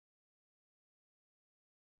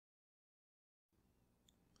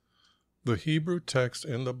The Hebrew text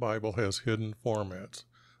in the Bible has hidden formats.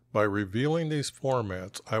 By revealing these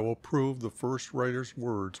formats, I will prove the first writer's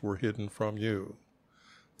words were hidden from you.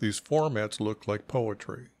 These formats look like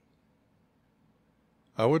poetry.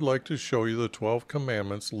 I would like to show you the 12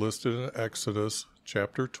 commandments listed in Exodus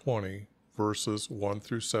chapter 20, verses 1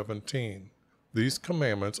 through 17. These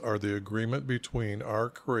commandments are the agreement between our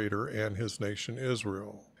Creator and His nation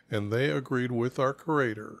Israel, and they agreed with our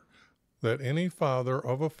Creator that any father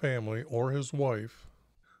of a family or his wife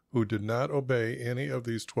who did not obey any of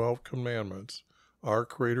these 12 commandments, our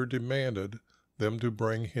Creator demanded them to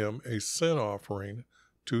bring Him a sin offering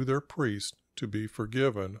to their priest to be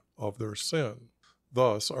forgiven of their sin.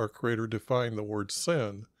 Thus, our Creator defined the word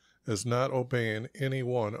sin as not obeying any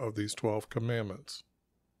one of these 12 commandments.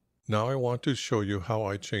 Now I want to show you how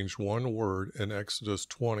I changed one word in Exodus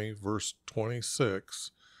 20, verse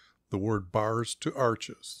 26, the word bars to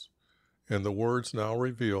arches. And the words now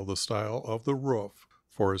reveal the style of the roof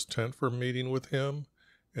for His tent for meeting with Him,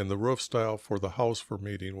 and the roof style for the house for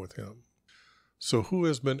meeting with Him. So who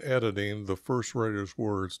has been editing the first writer's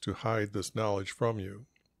words to hide this knowledge from you?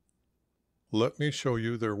 Let me show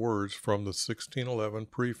you their words from the 1611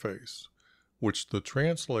 preface, which the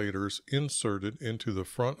translators inserted into the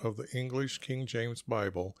front of the English King James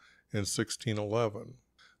Bible in 1611.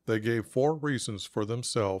 They gave 4 reasons for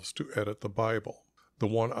themselves to edit the Bible. The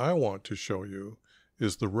one I want to show you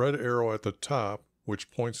is the red arrow at the top, which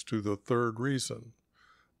points to the 3rd reason.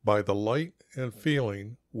 By the light and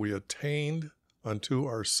feeling we attained unto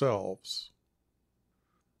ourselves.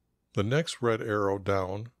 The next red arrow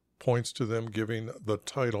down points to them giving the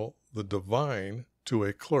title, the divine, to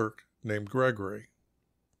a clerk named Gregory.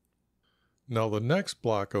 Now the next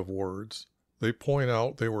block of words, they point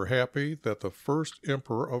out they were happy that the first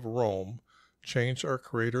emperor of Rome changed our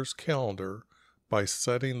Creator's calendar by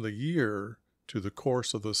setting the year to the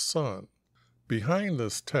course of the sun. Behind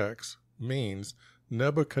this text means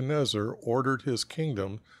Nebuchadnezzar ordered his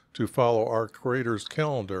kingdom to follow our Creator's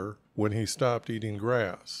calendar when he stopped eating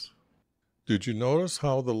grass. Did you notice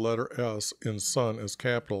how the letter S in sun is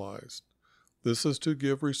capitalized? This is to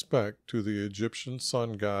give respect to the Egyptian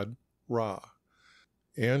sun god Ra.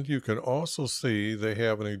 And you can also see they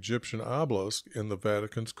have an Egyptian obelisk in the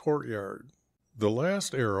Vatican's courtyard. The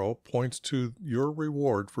last arrow points to your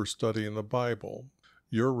reward for studying the Bible.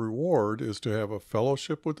 Your reward is to have a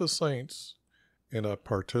fellowship with the saints and a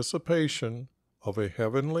participation of a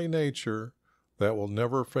heavenly nature that will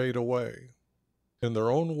never fade away. In their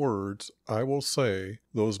own words, I will say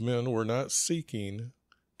those men were not seeking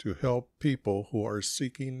to help people who are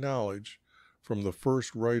seeking knowledge from the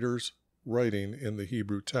first writers writing in the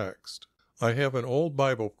Hebrew text. I have an old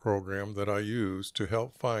Bible program that I use to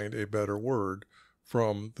help find a better word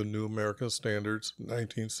from the New American Standard's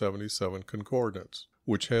 1977 Concordance,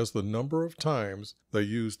 which has the number of times they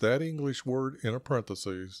use that English word in a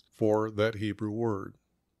parenthesis for that Hebrew word.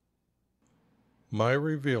 My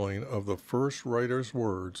revealing of the first writer's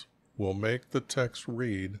words will make the text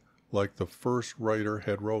read like the first writer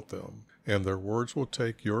had wrote them, and their words will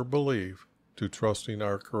take your belief to trusting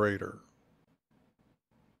our Creator.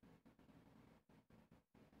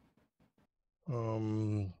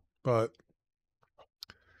 But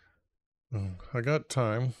I got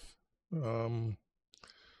time.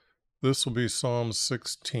 This will be Psalm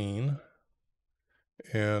 16,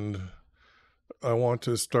 and I want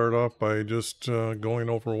to start off by just going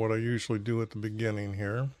over what I usually do at the beginning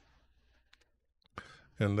here,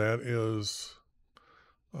 and that is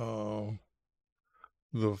the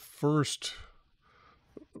first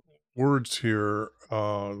words here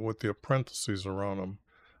with the parentheses around them.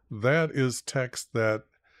 That is text that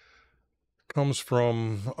comes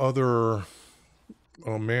from other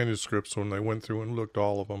manuscripts when they went through and looked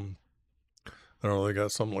all of them. I don't know, they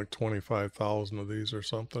got something like 25,000 of these or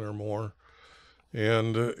something or more.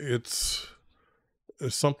 And it's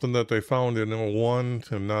something that they found in one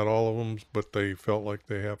and not all of them, but they felt like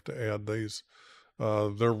they have to add these.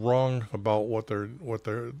 They're wrong about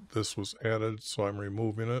this was added, so I'm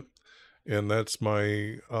removing it. And that's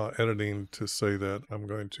my editing to say that I'm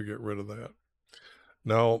going to get rid of that.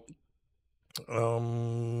 Now,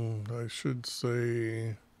 I should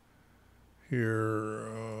say here,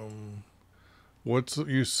 what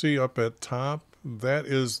you see up at top, that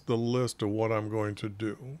is the list of what I'm going to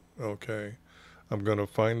do, okay? I'm going to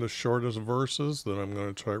find the shortest verses, then I'm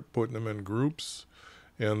going to try putting them in groups,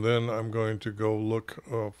 and then I'm going to go look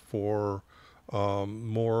for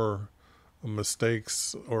more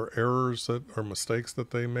mistakes or errors or mistakes that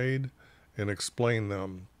they made and explain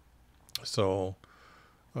them. So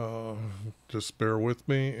just bear with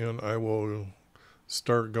me, and I will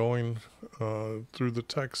start going through the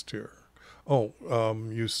text here. Oh,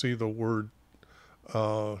 you see the word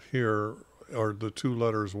here, or the two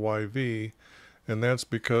letters YV, and that's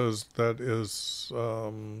because that is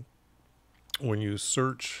when you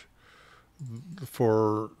search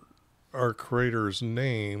for our Creator's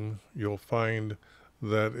name, you'll find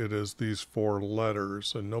that it is these four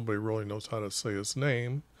letters, and nobody really knows how to say his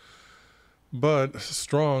name. But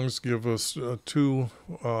Strong's give us two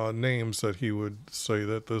names that he would say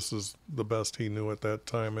that this is the best he knew at that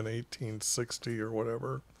time in 1860 or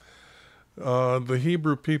whatever. The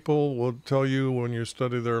Hebrew people will tell you when you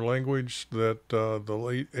study their language that the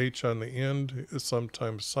late H on the end is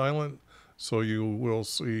sometimes silent, so you will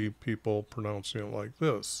see people pronouncing it like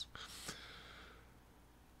this.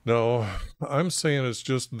 Now, I'm saying it's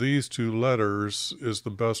just these two letters is the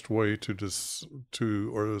best way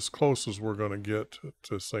or as close as we're going to get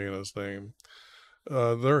to saying his name.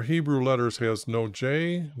 Their Hebrew letters has no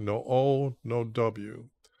J, no O, no W.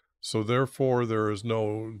 So therefore, there is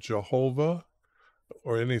no Jehovah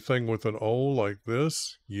or anything with an O like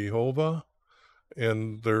this, Jehovah,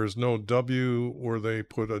 and there's no W where they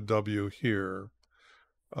put a W here.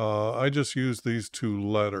 I just used these two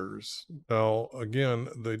letters. Now, again,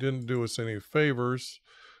 they didn't do us any favors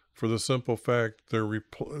for the simple fact their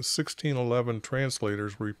 1611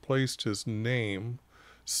 translators replaced his name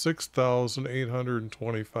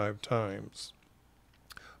 6,825 times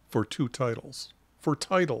for two titles. For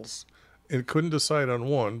titles. It couldn't decide on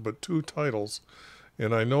one, but two titles.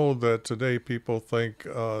 And I know that today people think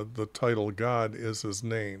the title God is his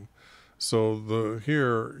name. So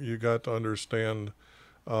here you got to understand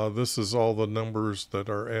this is all the numbers that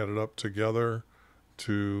are added up together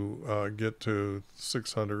to get to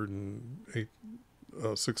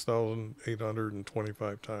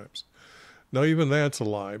 6,825 times. Now, even that's a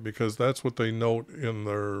lie because that's what they note in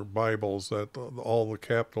their Bibles, that all the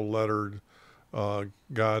capital lettered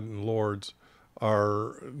God and Lords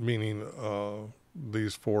are meaning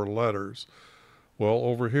these four letters. Well,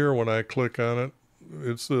 over here, when I click on it,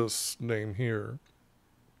 it's this name here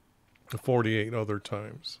 48 other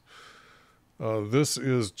times. This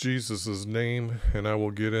is Jesus's name, and I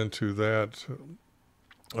will get into that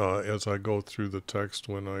as I go through the text.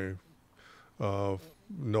 When I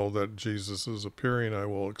know that Jesus is appearing, I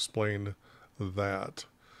will explain that.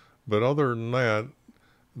 But other than that,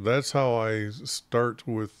 that's how I start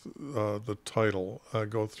with the title. I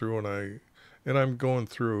go through and I'm going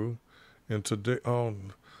through, and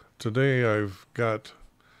today I've got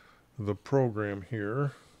the program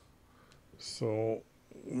here. So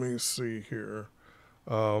let me see here.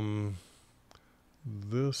 Um,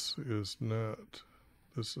 this is not.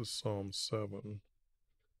 This is Psalm 7.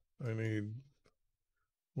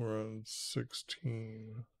 We're on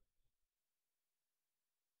 16.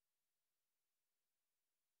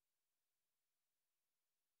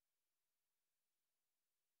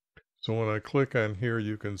 So when I click on here,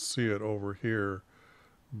 you can see it over here.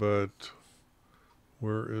 But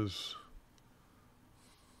where is.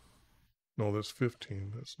 No, that's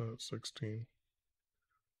 15. That's not 16.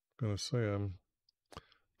 I'm going to say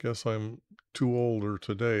guess I'm too older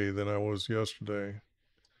today than I was yesterday.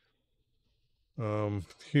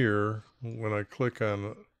 Here, when I click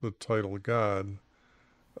on the title God,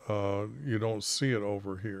 you don't see it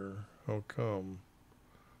over here. How come?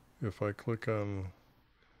 If I click on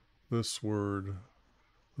this word,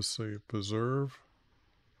 let's see, preserve.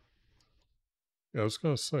 Yeah, I was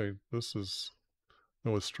going to say, it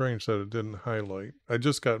was strange that it didn't highlight. I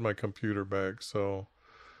just got my computer back, so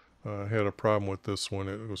I had a problem with this one.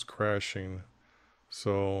 It was crashing.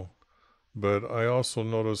 So, but I also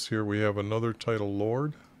notice here we have another title,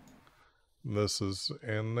 Lord. This is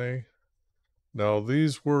Anne. Now,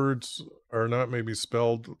 these words are not maybe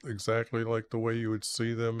spelled exactly like the way you would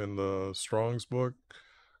see them in the Strong's book,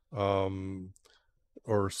 um,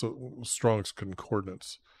 or Strong's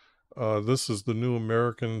Concordance. This is the New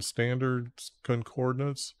American Standard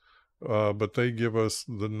Concordance, but they give us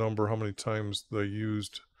the number, how many times they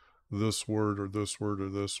used this word or this word or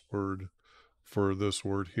this word for this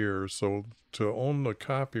word here. So to own the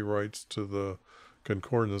copyrights to the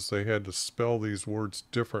concordance, they had to spell these words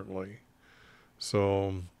differently.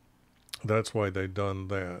 So that's why they done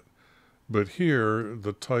that. But here,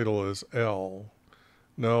 the title is L.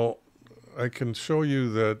 Now, I can show you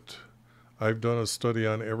that I've done a study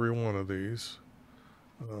on every one of these.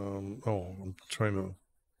 I'm trying to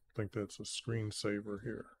think that's a screensaver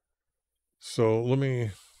here. So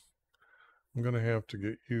I'm going to have to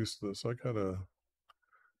get used to this.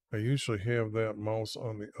 I usually have that mouse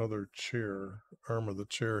on the other arm of the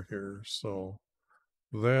chair here. So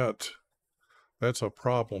that's a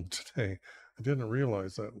problem today. I didn't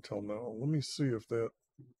realize that until now. Let me see if that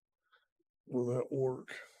Will that work?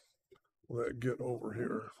 Will that get over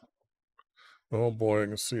here? Oh boy, I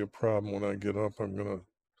can see a problem when I get up. I'm going to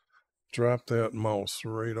drop that mouse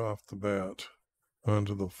right off the bat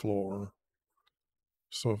onto the floor.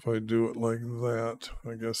 So if I do it like that,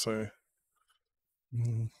 I guess I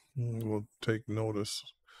will take notice.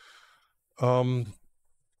 When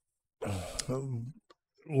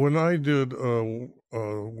I did a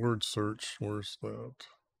word search, where's that?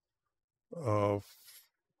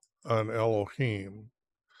 On Elohim,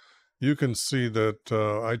 you can see that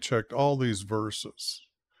I checked all these verses,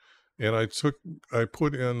 and I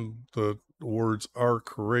put in the words "our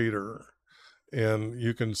Creator," and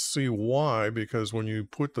you can see why, because when you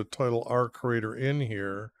put the title "our Creator" in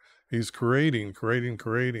here, he's creating.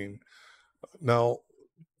 Now,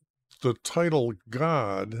 the title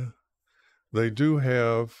God, they do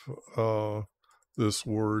have this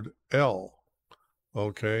word El.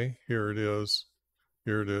 Okay, here it is.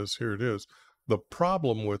 The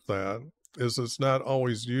problem with that is it's not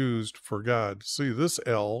always used for God. See, this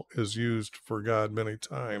El is used for God many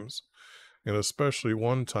times, and especially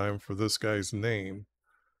one time for this guy's name.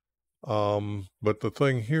 But the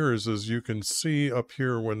thing here is you can see up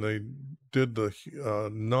here when they did the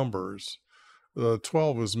numbers,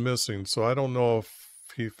 12 is missing. So I don't know if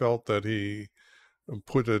he felt that he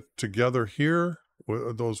put it together here,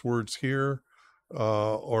 those words here,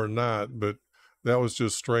 or not, but that was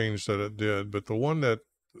just strange that it did. But the one that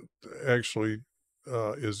actually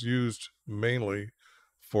is used mainly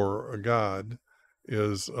for a God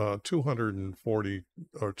is 240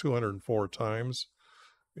 or 204 times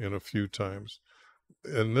and a few times.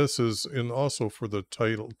 And this is in also for the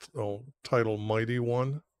title Mighty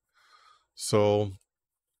One. So,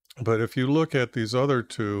 but if you look at these other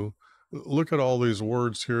two, look at all these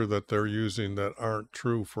words here that they're using that aren't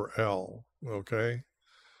true for El, okay?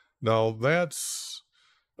 Now that's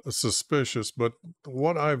suspicious, but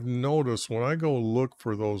what I've noticed when I go look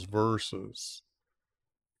for those verses,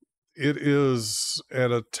 it is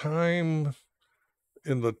at a time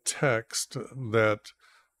in the text that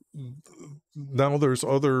now there's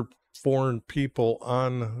other foreign people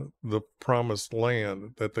on the promised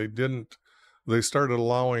land that they started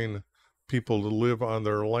allowing people to live on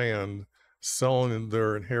their land, selling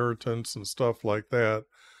their inheritance and stuff like that.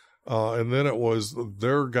 And then it was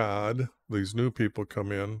their God, these new people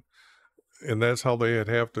come in, and that's how they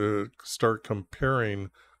have to start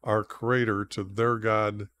comparing our Creator to their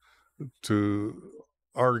God, to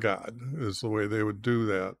our God, is the way they would do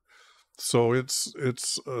that. So it's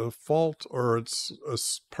a fault, or it's a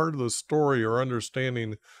part of the story or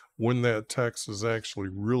understanding when that text is actually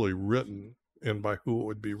really written and by who it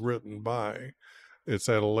would be written by. It's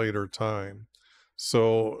at a later time.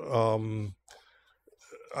 So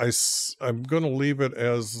I'm going to leave it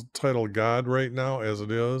as title God right now as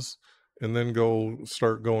it is, and then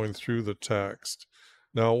start going through the text.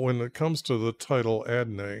 Now, when it comes to the title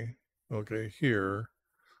Adonai, okay, here,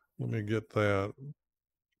 let me get that,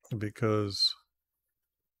 because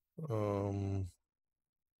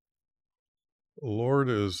Lord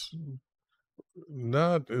is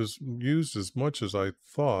not as used as much as I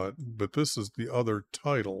thought, but this is the other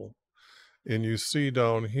title. And you see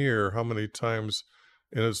down here how many times,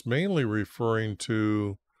 and it's mainly referring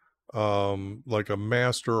to like a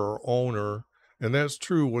master or owner, and that's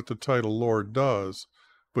true what the title Lord does,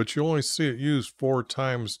 but you only see it used 4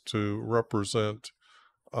 times to represent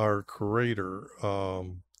our Creator,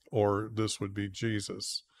 or this would be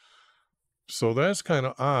Jesus. So that's kind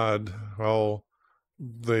of odd how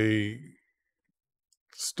they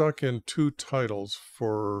stuck in 2 titles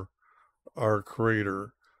for our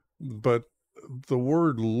Creator, but the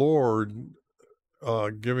word Lord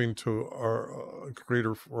giving to our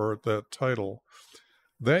Creator for that title,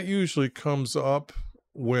 that usually comes up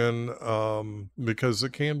when, because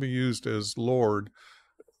it can be used as Lord,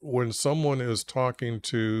 when someone is talking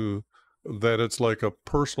to, that it's like a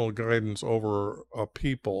personal guidance over a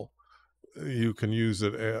people, you can use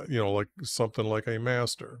it as, like something like a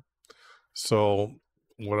master. So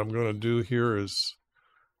what I'm going to do here is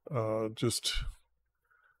just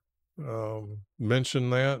mention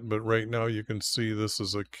that, but right now you can see this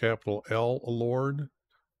is a capital L, Lord.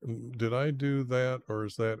 Did I do that, or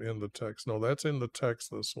is that in the text? No, that's in the text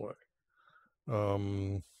this way.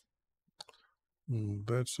 That's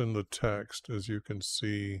in the text, as you can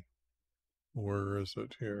see. Where is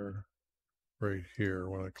it here? Right here,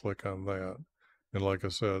 when I click on that. And like I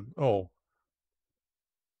said,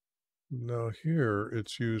 now here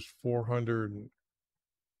it's used 400.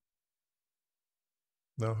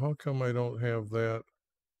 Now how come I don't have that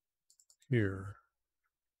here?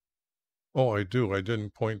 Oh, I do. I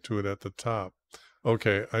didn't point to it at the top.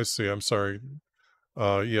 Okay, I see. I'm sorry.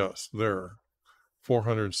 Yes, there.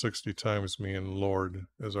 460 times me and Lord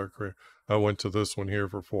as our creator. I went to this one here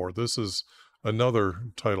for 4. This is another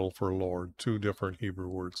title for Lord, 2 different Hebrew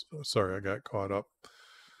words. Sorry, I got caught up.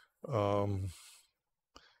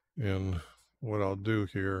 And what I'll do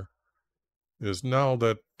here is, now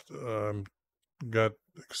that got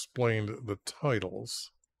explained the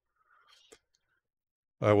titles,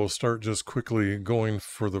 I will start just quickly going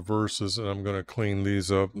for the verses, and I'm going to clean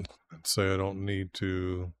these up and say I don't need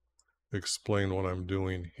to explain what I'm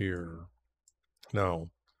doing here. Now,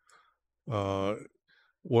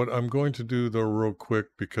 what I'm going to do though real quick,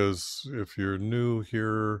 because if you're new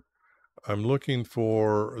here, I'm looking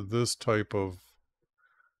for this type of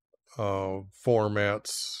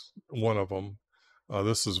formats, one of them.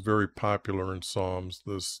 This is very popular in Psalms,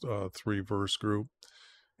 this 3-verse group.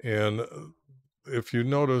 And if you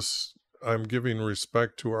notice, I'm giving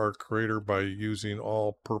respect to our Creator by using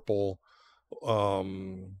all purple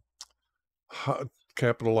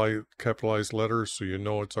capitalized letters, so you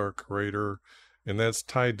know it's our Creator. And that's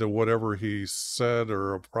tied to whatever he said,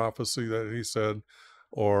 or a prophecy that he said,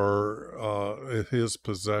 or his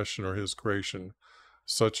possession or his creation.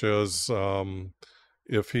 Such as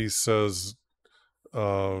if he says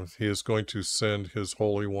he is going to send his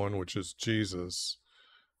Holy One, which is Jesus,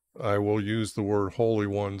 I will use the word Holy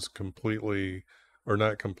Ones completely, or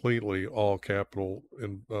not completely, all capital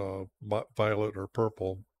in violet or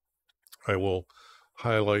purple. I will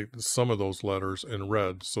highlight some of those letters in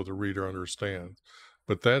red so the reader understands.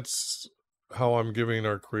 But that's how I'm giving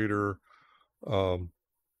our Creator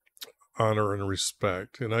honor and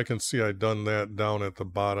respect. And I can see I've done that down at the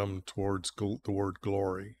bottom towards the word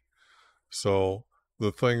glory. So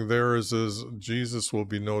the thing there is Jesus will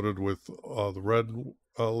be noted with the red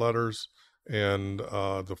letters, and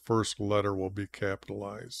the first letter will be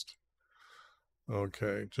capitalized.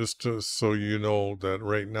 Okay, just so you know that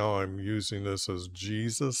right now I'm using this as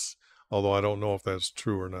Jesus, although I don't know if that's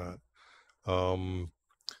true or not.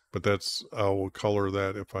 But I will color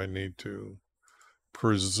that if I need to.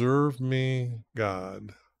 Preserve me,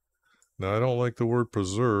 God. Now, I don't like the word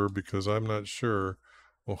preserve because I'm not sure.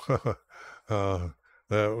 That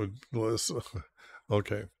would,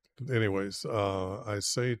 okay. Anyways, I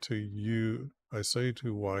say to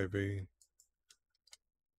YV,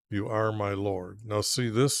 you are my Lord. Now, see,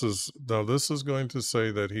 this is going to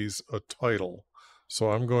say that he's a title.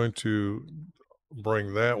 So I'm going to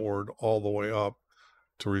bring that word all the way up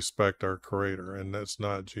to respect our Creator, and that's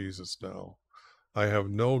not Jesus now. I have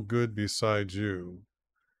no good besides you.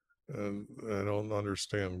 And I don't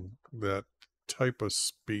understand that type of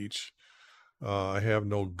speech. I have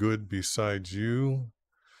no good besides you.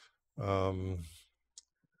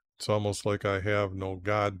 It's almost like I have no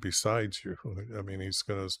God besides you. I mean, he's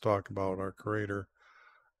going to talk about our Creator.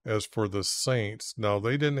 As for the saints, now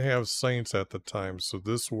they didn't have saints at the time, so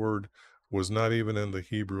this word was not even in the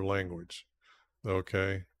Hebrew language.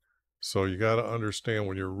 Okay? So you got to understand,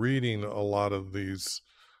 when you're reading a lot of these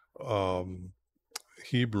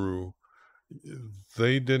Hebrew,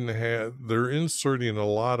 they're inserting a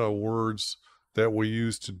lot of words that we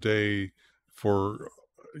use today for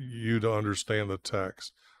you to understand the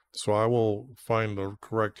text. So I will find the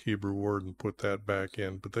correct Hebrew word and put that back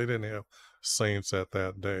in, but they didn't have saints at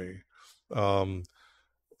that day.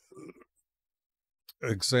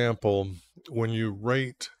 Example, when you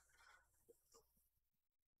rate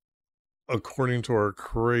according to our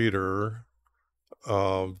Creator,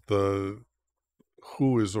 who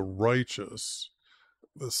is a righteous,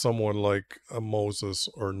 someone like Moses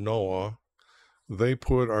or Noah, they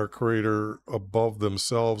put our Creator above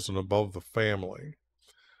themselves and above the family.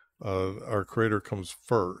 Our Creator comes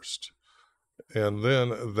first. And then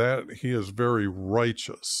that he is very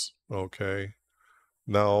righteous, okay?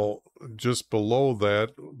 Now, just below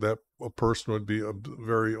that a person would be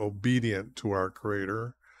very obedient to our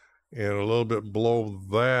Creator. And a little bit below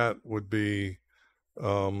that would be,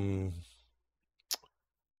 I'm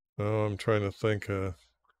trying to think a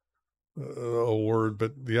word,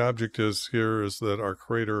 but the object is that our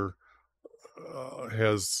Creator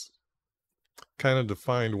has kind of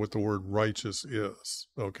defined what the word righteous is.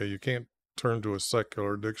 Okay, you can't turn to a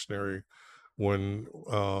secular dictionary when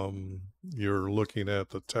you're looking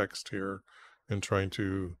at the text here and trying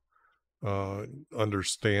to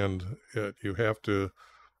understand it. You have to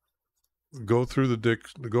go through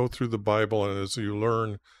the Bible, and as you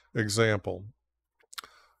learn, example,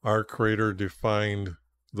 our Creator defined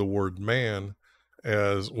the word man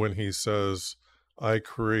as when he says, I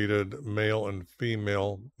created male and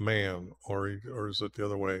female man, or is it the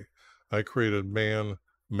other way? I created man,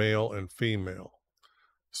 male, and female.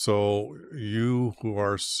 So you who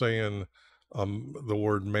are saying the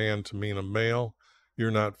word man to mean a male,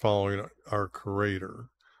 you're not following our Creator.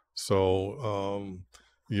 So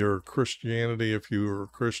your Christianity, if you are a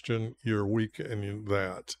Christian, you're weak in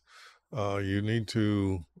that. You need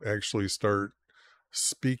to actually start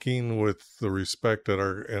speaking with the respect that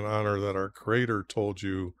and honor that our Creator told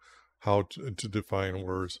you how to define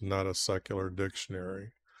words, not a secular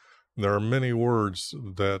dictionary. There are many words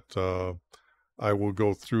that I will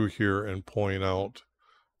go through here and point out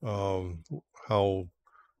um, how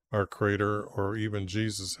our Creator or even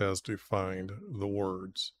Jesus has defined the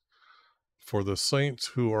words. For the saints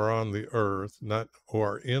who are on the earth, not who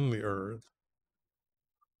are in the earth.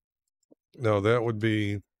 Now that would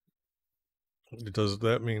be, does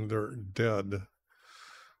that mean they're dead?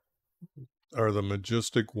 Are the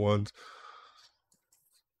majestic ones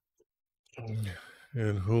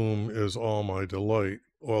in whom is all my delight?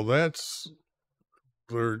 Well, that's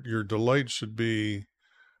your delight should be,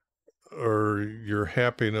 or your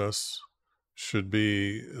happiness should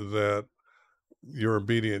be that you're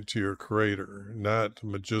obedient to your Creator, not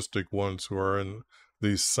majestic ones who are in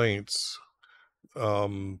these saints.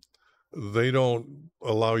 They don't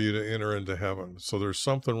allow you to enter into heaven. So there's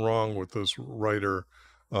something wrong with this writer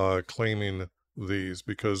claiming these,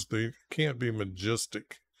 because they can't be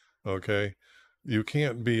majestic, okay? You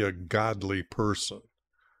can't be a godly person,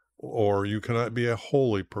 or you cannot be a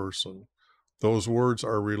holy person. Those words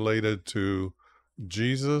are related to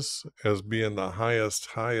Jesus as being the highest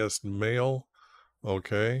male,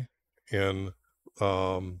 okay? And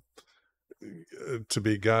to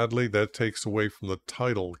be godly, that takes away from the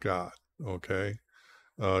title God, okay?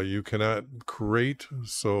 You cannot create,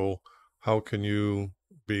 so how can you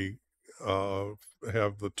be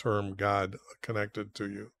have the term God connected to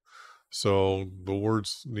you? So the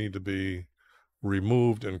words need to be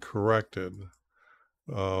removed and corrected.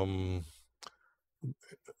 The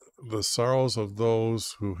sorrows of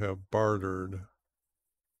those who have bartered,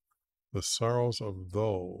 the sorrows of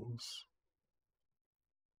those,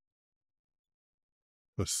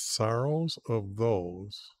 the sorrows of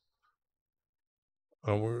those.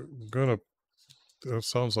 We're gonna, it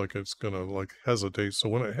sounds like it's gonna like hesitate. So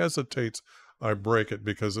when it hesitates, I break it,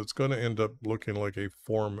 because it's gonna end up looking like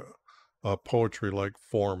a poetry-like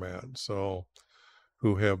format. So,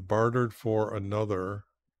 who have bartered for another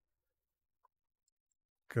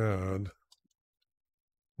God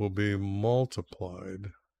will be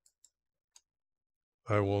multiplied.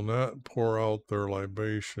 I will not pour out their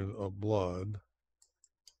libation of blood,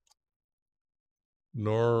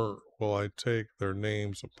 nor will I take their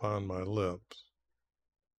names upon my lips.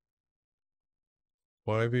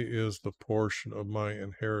 Ivy is the portion of my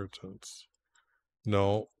inheritance.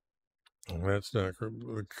 No, that's not.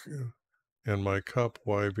 And my cup,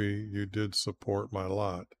 Ivy, you did support my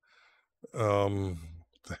lot. Um,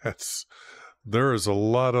 that's, there is a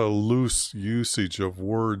lot of loose usage of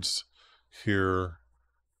words here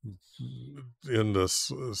in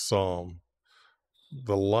this psalm.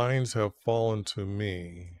 The lines have fallen to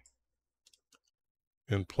me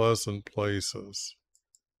in pleasant places.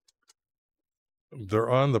 They're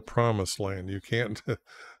on the promised land. You can't,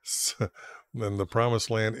 and the promised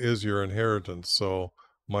land is your inheritance. So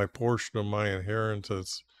my portion of my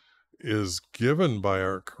inheritance is given by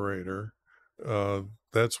our Creator.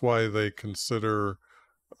 That's why they consider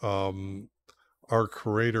our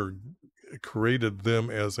Creator created them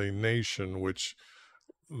as a nation, which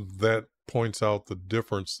that points out the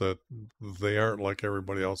difference, that they aren't like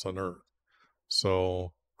everybody else on earth.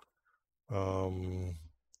 So,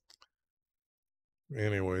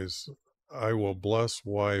 anyways, I will bless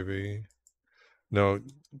Yv. No,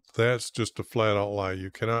 that's just a flat out lie.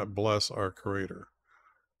 You cannot bless our Creator.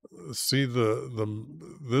 See,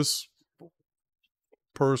 this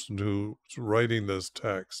person who's writing this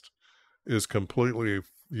text is completely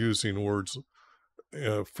using words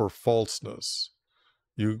for falseness.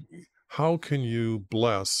 How can you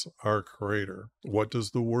bless our Creator? What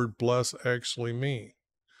does the word bless actually mean?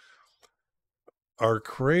 Our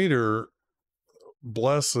Creator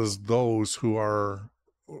blesses those who are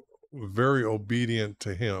very obedient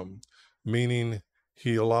to Him, meaning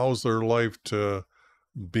He allows their life to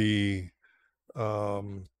be,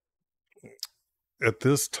 at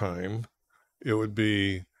this time, it would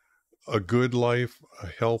be a good life, a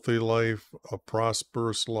healthy life, a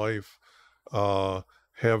prosperous life,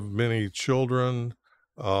 have many children,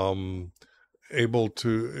 able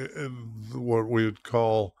to, what we would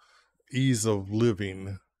call ease of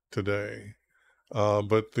living today.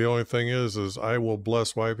 But the only thing is I will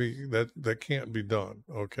bless wifey. That can't be done.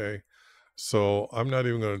 Okay. So I'm not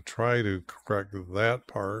even going to try to correct that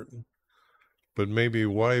part. but maybe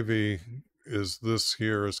YV is this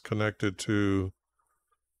here is connected to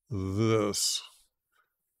this.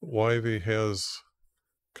 YV has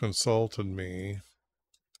consulted me.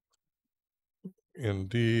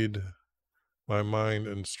 Indeed, my mind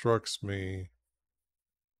instructs me.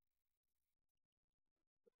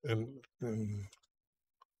 And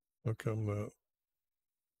how come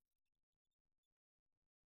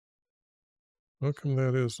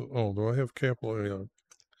that is? Oh, do I have capital? Yeah,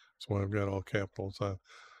 that's why I've got all capitals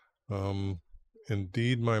on.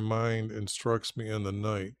 Indeed, my mind instructs me in the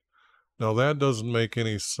night. Now that doesn't make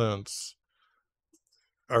any sense.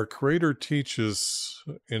 Our Creator teaches,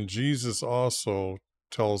 and Jesus also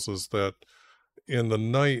tells us that in the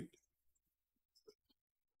night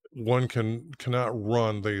one cannot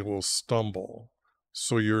run, they will stumble.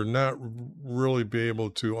 So you're not really be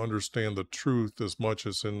able to understand the truth as much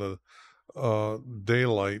as in the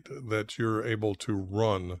daylight that you're able to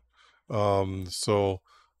run. So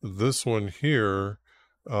this one here,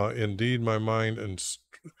 indeed my mind, and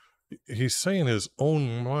he's saying his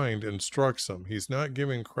own mind instructs him. He's not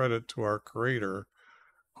giving credit to our Creator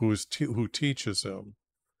who teaches him.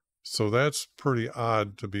 So that's pretty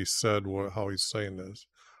odd to be said, how he's saying this.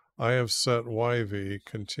 I have set YV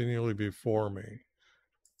continually before me.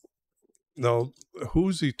 Now,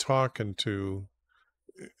 who's he talking to?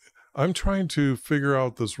 I'm trying to figure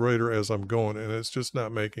out this writer as I'm going, and it's just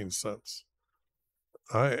not making sense.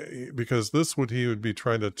 Because this he would be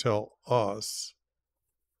trying to tell us,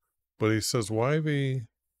 but he says YV.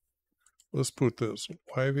 Let's put this: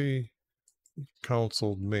 YV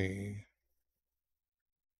counseled me.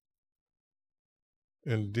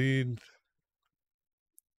 Indeed,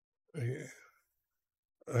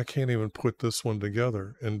 I can't even put this one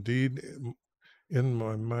together. Indeed, in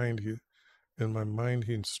my mind,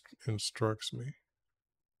 he instructs me.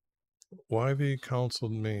 YV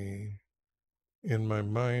counseled me. In my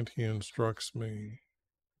mind, he instructs me.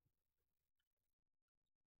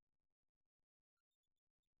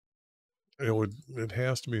 It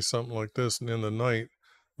has to be something like this. And in the night,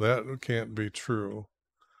 that can't be true.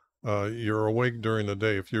 You're awake during the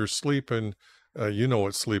day. If you're sleeping, you know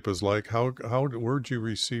what sleep is like. Where'd you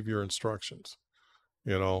receive your instructions?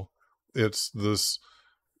 You know, it's this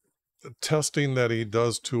testing that he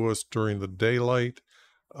does to us during the daylight,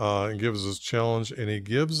 and gives us challenge, and he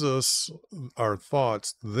gives us our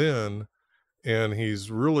thoughts then, and he's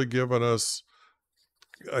really given us,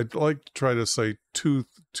 I'd like to try to say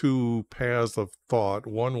two paths of thought.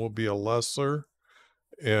 One will be a lesser,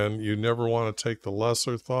 and you never want to take the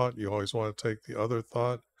lesser thought. You always want to take the other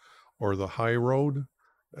thought, or the high road,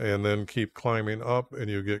 and then keep climbing up, and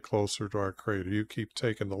you get closer to our Creator. You keep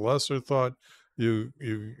taking the lesser thought, you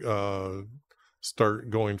start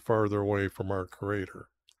going farther away from our Creator.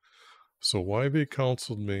 So YV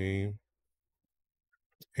counseled me,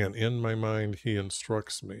 and in my mind he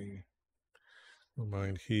instructs me. In my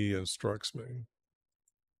mind he instructs me.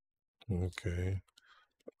 Okay,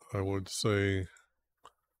 I would say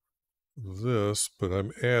this, but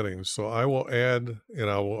I'm adding. So I will add, and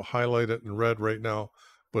I will highlight it in red right now,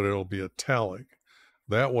 but it'll be italic.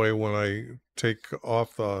 That way, when I take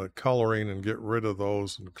off the coloring and get rid of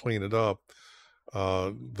those and clean it up,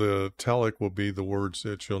 the italic will be the words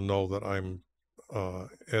that you'll know that I'm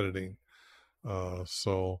editing. And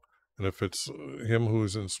if it's him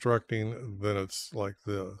who's instructing, then it's like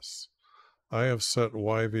this. I have set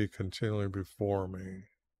YV continually before me.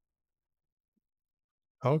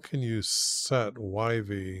 How can you set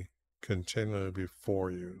YV continually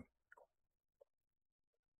before you?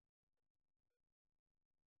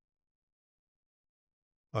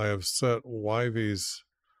 I have set YV's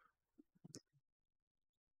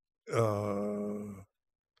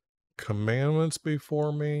commandments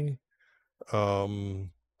before me,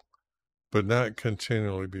 but not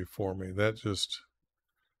continually before me. That just,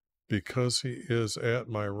 because he is at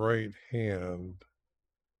my right hand,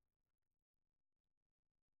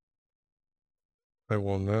 I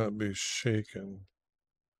will not be shaken.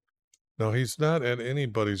 Now, he's not at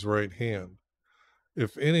anybody's right hand.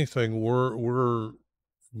 If anything, we're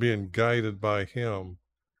being guided by him.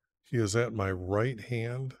 He is at my right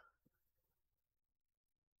hand.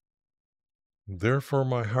 Therefore,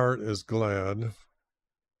 my heart is glad,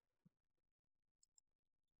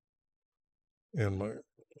 and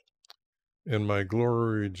my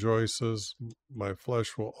glory rejoices. My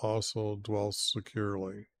flesh will also dwell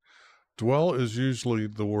securely. Dwell is usually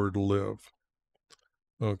the word live.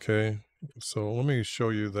 Okay, so let me show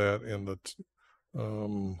you that in the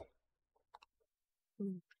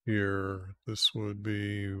here. This would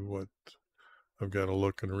be what I've got to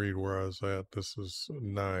look and read where I was at. This is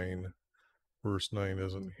 9. Verse 9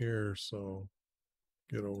 isn't here, so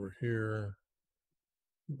get over here,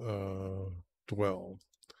 dwell.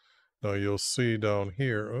 Now you'll see down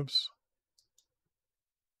here, oops,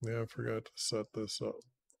 yeah, I forgot to set this up.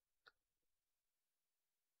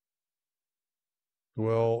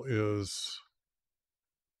 Dwell is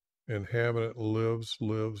inhabitant,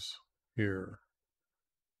 lives here.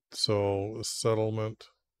 So settlement,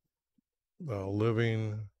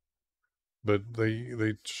 living, but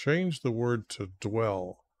they changed the word to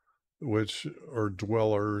dwell, which are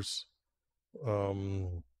dwellers.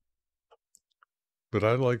 But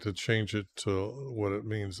I'd like to change it to what it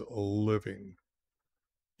means, living.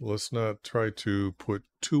 Let's not try to put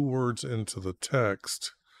two words into the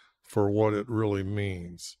text for what it really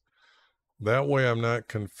means. That way I'm not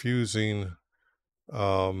confusing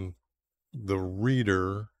the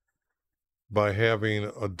reader by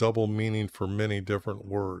having a double meaning for many different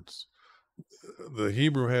words. The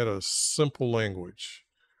Hebrew had a simple language.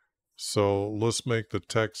 So let's make the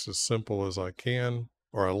text as simple as I can,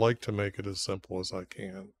 or I like to make it as simple as I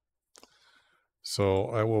can. So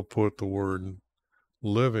I will put the word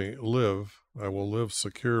live, I will live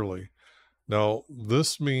securely. Now,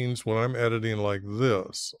 this means when I'm editing like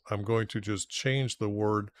this, I'm going to just change the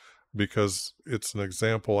word because it's an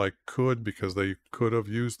example I could, because they could have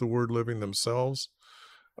used the word living themselves,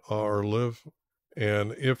 or live.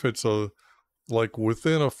 And if it's like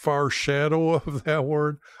within a far shadow of that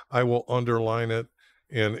word, I will underline it.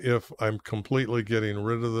 And if I'm completely getting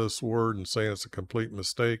rid of this word and saying it's a complete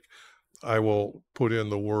mistake, I will put in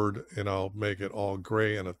the word and I'll make it all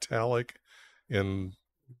gray and italic. And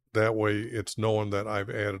that way it's known that I've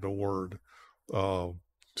added a word to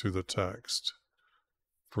the text.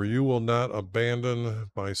 For you will not abandon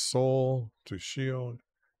my soul to Sheol.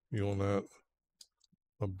 You will not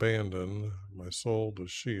abandon my soul to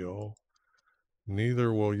Sheol.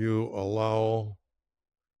 Neither will you allow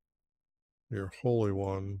your Holy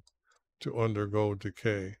One to undergo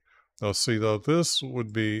decay. Now see, though, this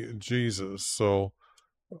would be Jesus. So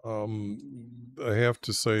I have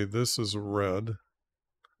to say this is red.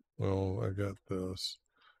 Well, I got this.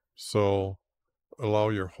 So allow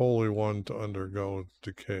your Holy One to undergo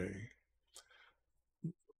decay.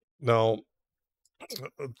 Now,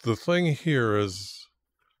 the thing here is,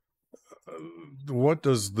 what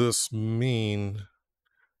does this mean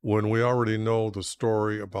when we already know the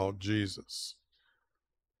story about Jesus?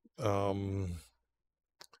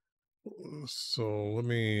 So let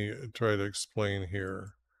me try to explain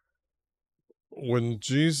here. When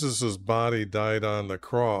Jesus's body died on the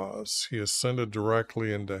cross, he ascended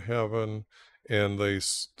directly into heaven, and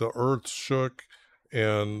the earth shook,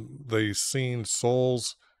 and they seen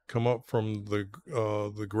souls come up from the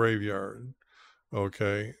graveyard.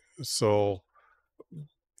 Okay, so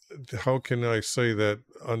how can I say that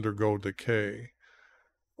undergo decay?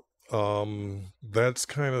 That's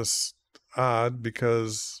kind of odd,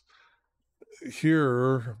 because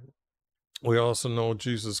here we also know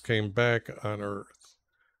Jesus came back on earth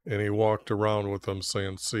and he walked around with them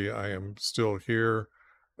saying, see, I am still here,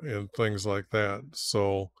 and things like that.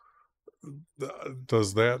 So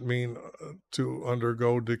does that mean to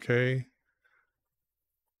undergo decay?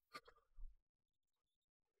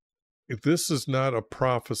 If this is not a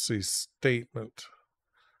prophecy statement,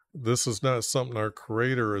 this is not something our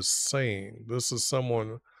Creator is saying. This is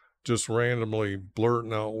someone just randomly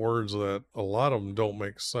blurting out words that a lot of them don't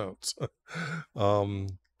make sense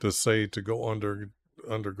to say to go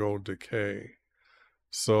undergo decay.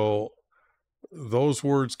 So those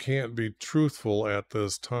words can't be truthful at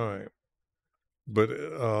this time. But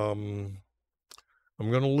I'm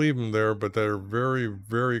going to leave them there, but they're very,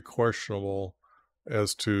 very questionable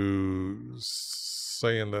as to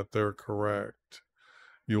saying that they're correct.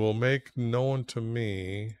 You will make known to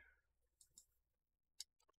me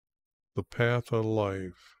the path of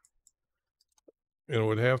life. And it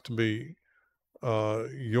would have to be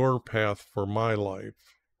your path for my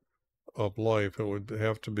life, of life. It would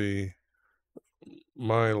have to be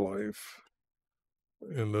my life.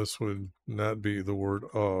 And this would not be the word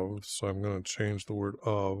of. So I'm going to change the word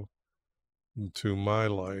of to my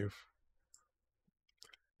life.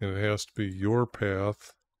 And it has to be your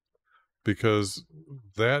path, because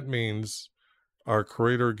that means our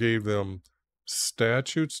Creator gave them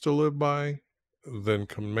statutes to live by, then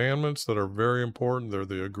commandments that are very important. They're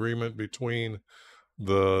the agreement between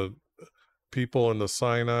the people in the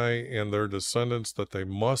Sinai and their descendants, that they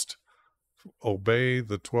must obey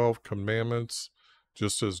the 12 commandments,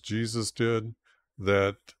 just as Jesus did,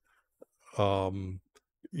 that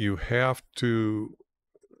you have to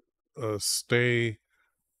stay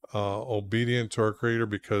obedient to our Creator,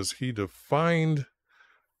 because he defined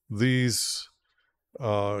these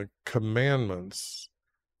commandments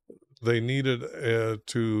they needed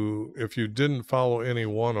to, if you didn't follow any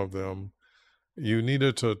one of them, you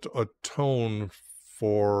needed to atone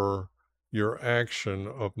for your action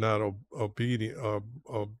of not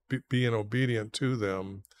being obedient to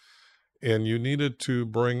them, and you needed to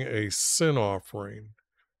bring a sin offering.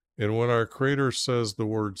 And when our Creator says the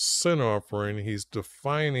word sin offering, he's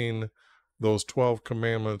defining those 12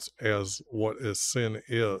 commandments as what a sin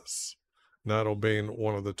is, not obeying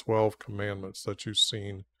one of the 12 commandments that you've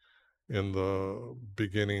seen in the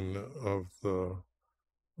beginning of the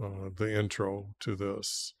intro to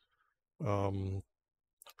this.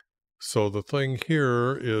 So the thing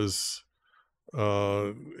here is,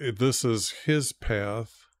 this is his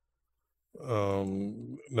path.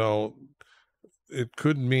 Now, it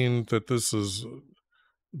could mean that this is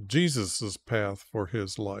Jesus's path for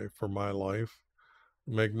his life, for my life.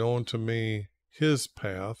 Make known to me his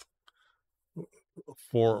path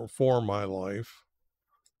for my life,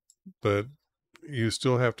 but you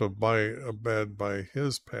still have to abide by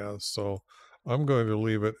his path. So I'm going to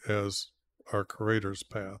leave it as our Creator's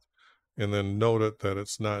path, and then note it that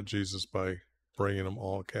it's not Jesus by bringing them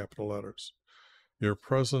all capital letters. Your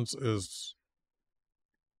presence is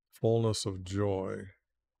fullness of joy.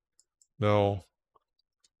 Now,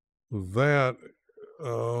 that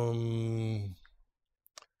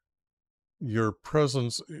your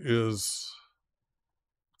presence is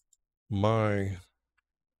my,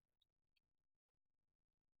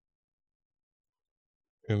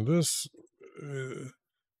 in this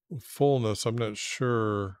fullness, I'm not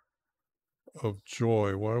sure of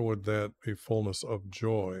joy. Why would that be fullness of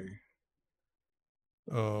joy?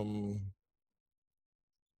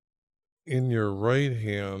 In your right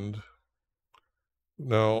hand,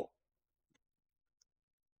 now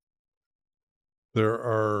there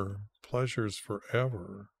are pleasures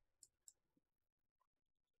forever.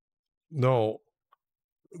 No,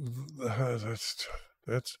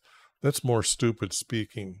 that's more stupid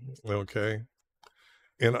speaking, okay?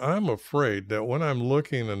 And I'm afraid that when I'm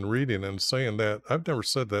looking and reading and saying that, I've never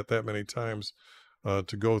said that many times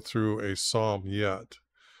to go through a psalm yet.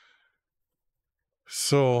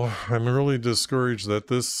 So I'm really discouraged that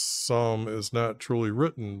this psalm is not truly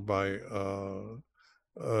written by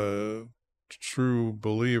a true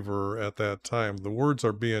believer at that time. The words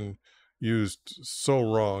are being used so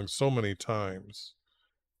wrong so many times.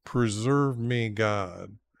 Preserve me,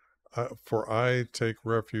 God, for I take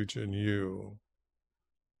refuge in you.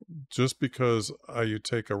 Just because you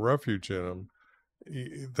take a refuge in him,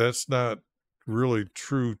 that's not really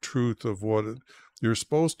true truth of what you're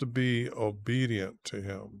supposed to be obedient to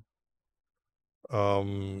him.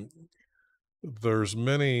 There's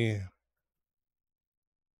many,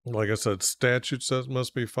 like I said, statutes that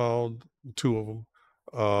must be followed, 2 of them,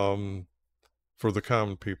 for the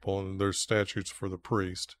common people, and there's statutes for the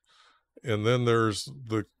priest. And then there's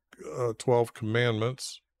the 12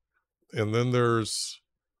 commandments, and then there's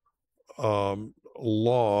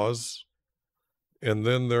laws, and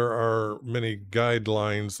then there are many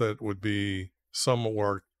guidelines that would be, some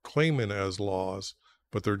are claiming as laws,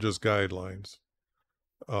 but they're just guidelines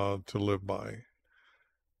to live by.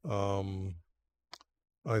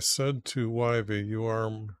 I said to YV, you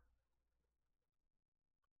are,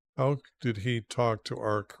 how did he talk to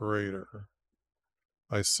our Creator?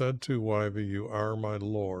 I said to YV, you are my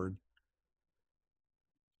Lord.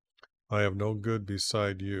 I have no good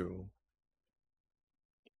beside you.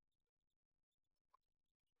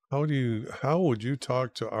 How would you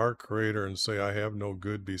talk to our Creator and say, I have no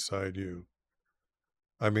good beside you?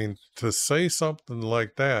 I mean, to say something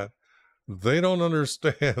like that, they don't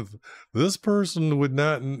understand. This person would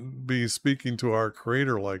not be speaking to our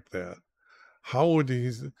Creator like that. How would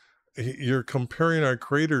you're comparing our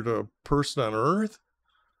Creator to a person on earth?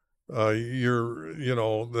 That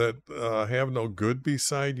have no good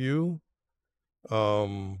beside you.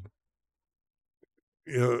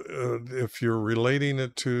 If you're relating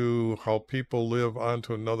it to how people live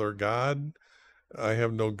onto another God, I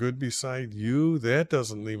have no good beside you, that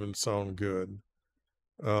doesn't even sound good.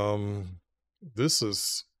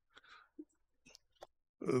 This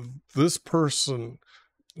person,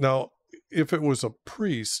 now, if it was a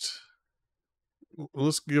priest,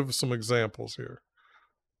 let's give some examples here.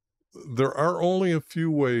 There are only a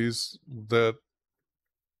few ways that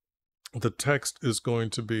the text is going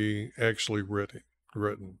to be actually written.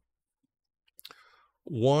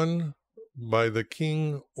 One, by the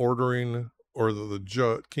king ordering, or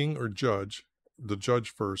the king or judge, the judge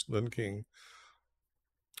first, then king,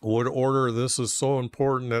 would order, this is so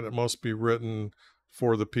important that it must be written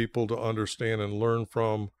for the people to understand and learn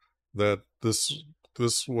from, that this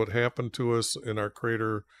what happened to us, and our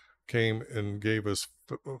Creator came and gave us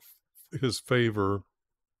his favor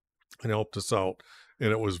and helped us out.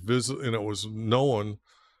 And it was known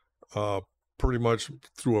pretty much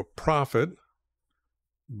through a prophet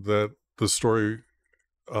that the story,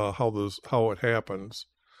 how it happens.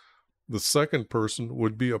 The second person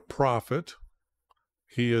would be a prophet.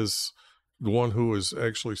 He is the one who is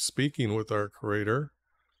actually speaking with our Creator.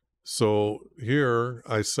 So here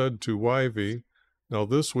I said to YV, now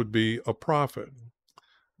this would be a prophet.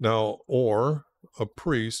 Now, or a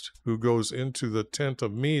priest who goes into the tent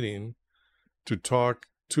of meeting to talk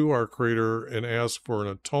to our Creator and ask for an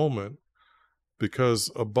atonement, because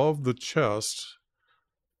above the chest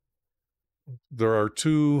there are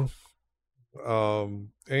two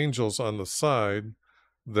angels on the side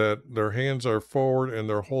that their hands are forward and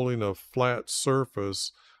they're holding a flat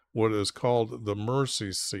surface, what is called the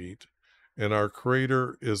mercy seat. And our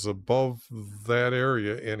Creator is above that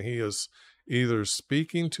area, and he is either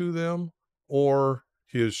speaking to them or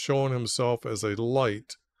he is showing himself as a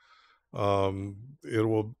light.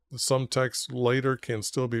 Some text later can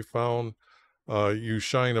still be found, you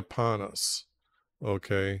shine upon us.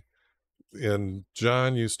 Okay. In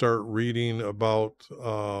John, you start reading about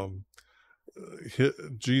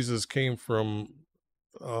Jesus came from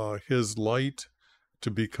his light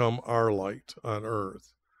to become our light on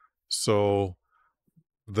earth. So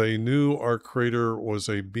they knew our Creator was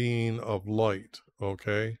a being of light,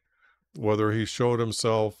 okay? Whether he showed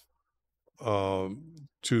himself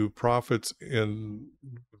to prophets in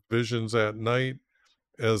visions at night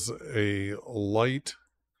as a light,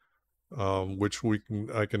 which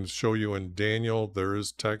I can show you in Daniel. There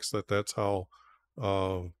is text that's how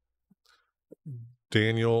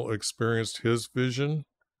Daniel experienced his vision.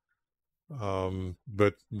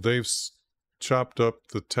 But they've chopped up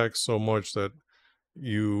the text so much that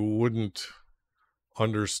you wouldn't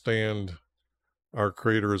understand our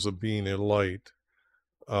Creator as a being in light.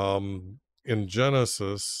 In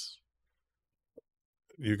Genesis,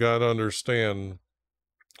 you got to understand,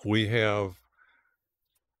 we have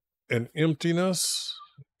an emptiness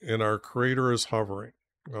and our Creator is hovering.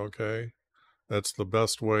 Okay. That's the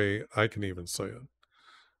best way I can even say it.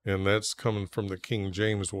 And that's coming from the King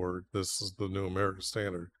James word. This is the New American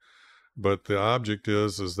Standard. But the object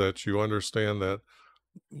is that you understand that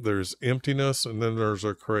there's emptiness and then there's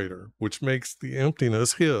a Creator, which makes the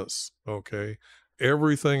emptiness his. Okay.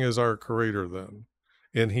 Everything is our Creator then.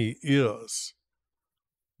 And he is.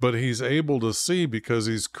 But he's able to see because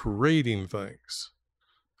he's creating things.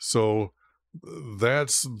 So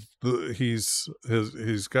that's he's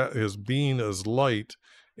got his being as light,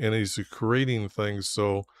 and he's creating things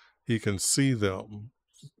so he can see them.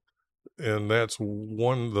 And that's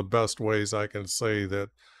one of the best ways I can say that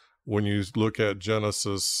when you look at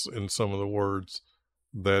Genesis in some of the words,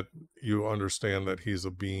 that you understand that he's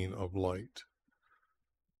a being of light.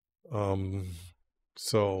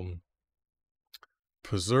 So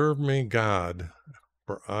preserve me, God,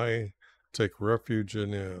 for I take refuge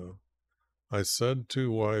in you. I said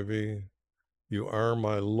to YV, you are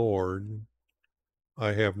my Lord.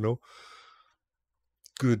 I have no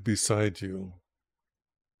good beside you.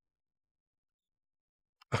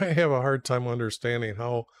 I have a hard time understanding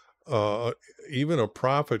how even a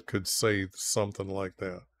prophet could say something like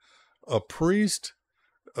that. A priest,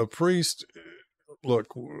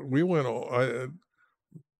 look, we went,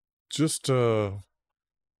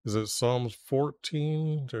 is it Psalms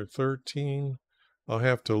 14 or 13? I'll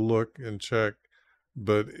have to look and check.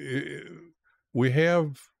 But we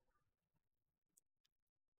have,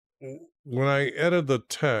 when I edited the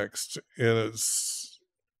text, and it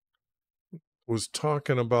was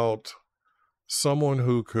talking about someone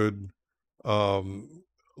who could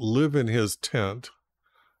live in his tent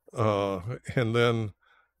and then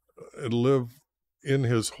live in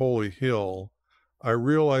his holy hill, I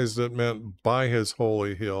realized it meant by his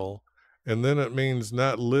holy hill, and then it means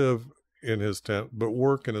not live in his tent, but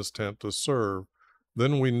work in his tent to serve.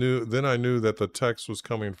 Then I knew that the text was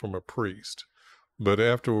coming from a priest. But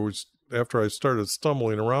after I started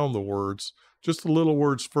stumbling around the words, just the little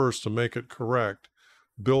words first to make it correct,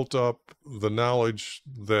 built up the knowledge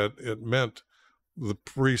that it meant the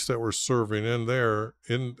priests that were serving in there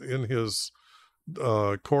in his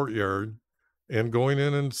courtyard and going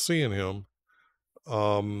in and seeing him,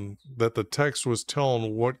 that the text was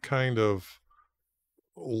telling what kind of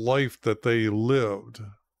life that they lived.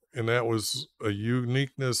 And that was a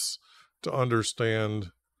uniqueness to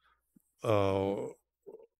understand the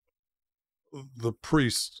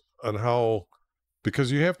priest and how,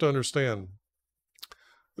 because you have to understand,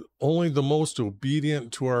 only the most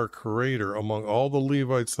obedient to our Creator among all the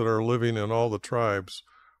Levites that are living in all the tribes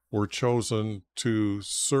were chosen to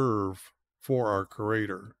serve for our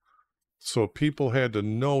Creator. So people had to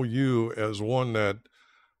know you as one that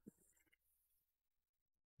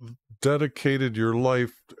dedicated your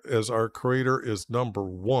life as our Creator is number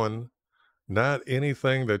one, not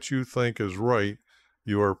anything that you think is right.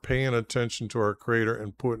 You are paying attention to our Creator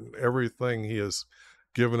and putting everything He has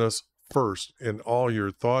given us first, in all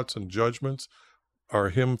your thoughts and judgments are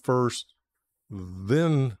Him first,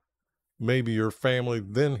 then maybe your family,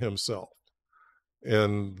 then Himself.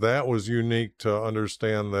 And that was unique to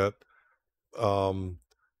understand that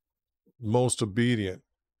most obedient.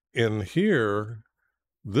 In here,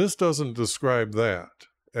 this doesn't describe that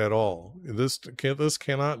at all. This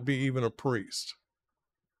cannot be even a priest.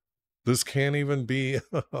 This can't even be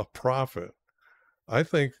a prophet. I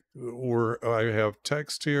think I have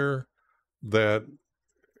text here that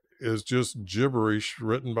is just gibberish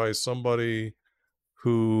written by somebody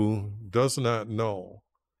who does not know.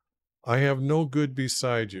 I have no good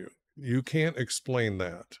beside you. You can't explain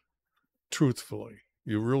that truthfully.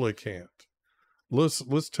 You really can't.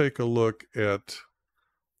 Let's take a look at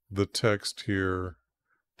the text here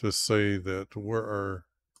to say that let's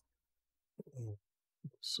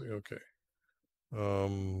see, okay. Let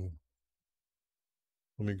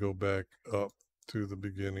me go back up to the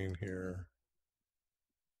beginning here.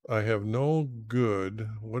 I have no good.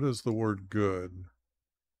 What is the word good?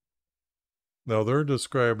 Now they're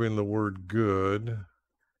describing the word good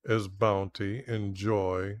as bounty,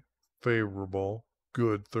 enjoy, favorable,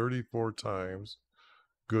 good 34 times,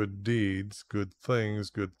 good deeds, good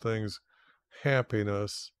things,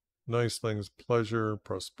 happiness, nice things, pleasure,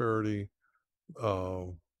 prosperity,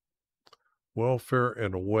 welfare,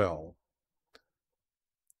 and well.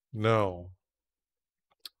 Now,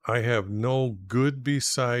 I have no good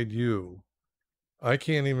beside you. I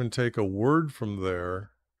can't even take a word from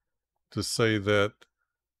there to say that,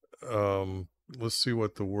 let's see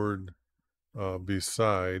what the word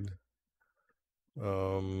beside,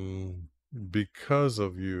 because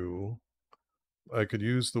of you, I could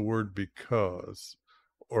use the word because,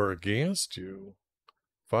 or against you,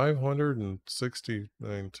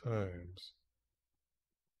 569 times.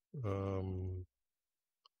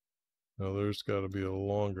 Now there's got to be a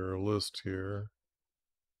longer list here.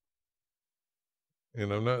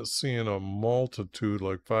 And I'm not seeing a multitude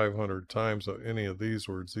like 500 times of any of these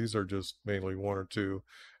words. These are just mainly one or two.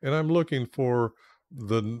 And I'm looking for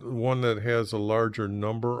the one that has a larger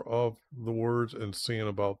number of the words and seeing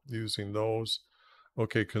about using those.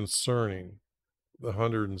 Okay, concerning, the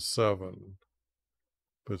 107.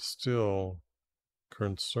 But still,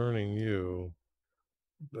 concerning you,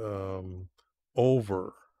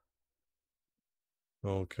 over.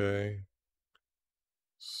 Okay.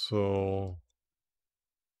 So,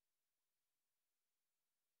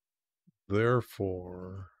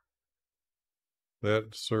 therefore,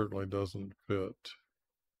 that certainly doesn't fit.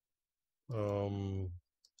 And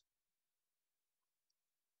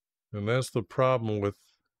that's the problem with,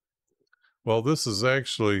 well, this is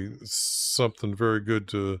actually something very good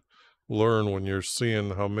to learn when you're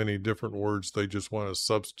seeing how many different words they just want to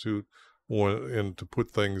substitute and to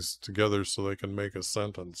put things together so they can make a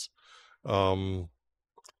sentence. So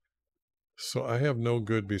I have no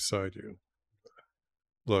good beside you.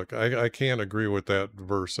 Look, I can't agree with that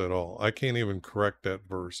verse at all. I can't even correct that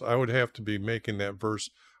verse. I would have to be making that verse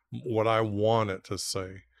what I want it to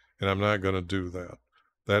say, and I'm not going to do that.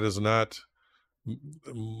 That is not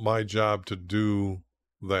my job to do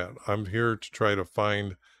that. I'm here to try to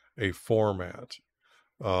find a format,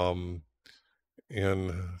 and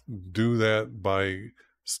do that by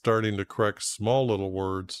starting to correct small little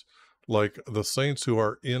words like the saints who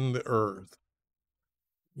are in the earth.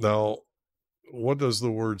 Now, what does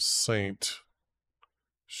the word saint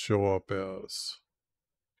show up as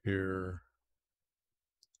here?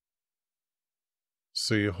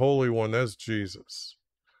 See, Holy One, that's Jesus.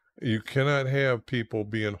 You cannot have people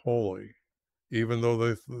being holy, even though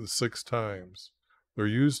they 6 times. They're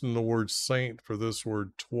using the word saint for this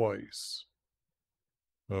word twice.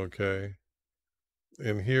 Okay?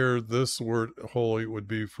 And here, this word holy would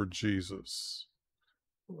be for Jesus.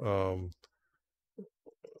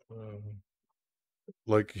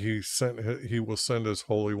 Like he will send his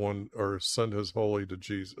Holy One, or send his holy to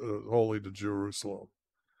Jesus, holy to Jerusalem.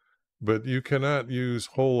 But you cannot use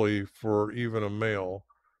holy for even a male.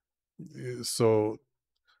 So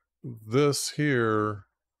this here,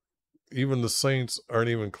 even the saints aren't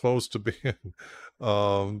even close to being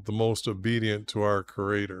the most obedient to our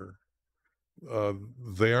Creator.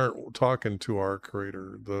 They aren't talking to our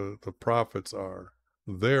Creator. The prophets are.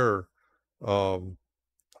 They're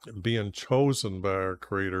being chosen by our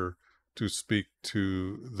Creator to speak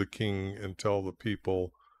to the King and tell the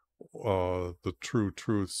people the true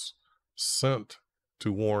truths sent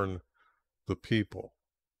to warn the people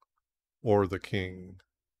or the king.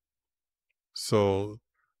 So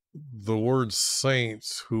the word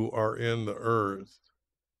saints who are in the earth,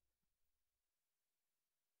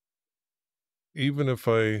 even if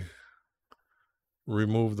I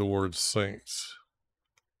remove the word saints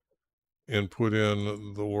and put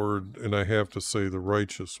in the word, and I have to say the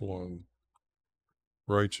righteous one,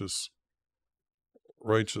 righteous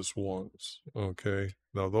ones, okay?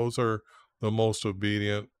 Now those are the most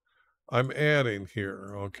obedient. I'm adding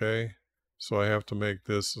here, okay? So I have to make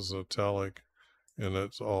this as italic and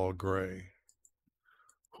it's all gray.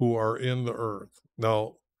 Who are in the earth.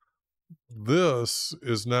 Now, this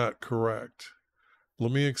is not correct.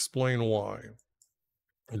 Let me explain why.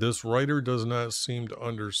 This writer does not seem to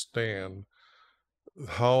understand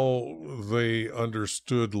how they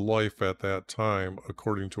understood life at that time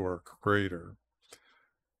according to our Creator.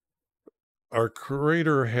 Our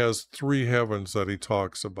Creator has 3 heavens that he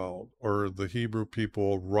talks about, or the Hebrew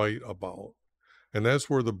people write about. And that's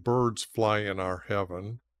where the birds fly in our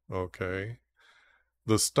heaven, okay?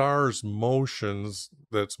 The star's motions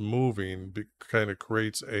that's moving kind of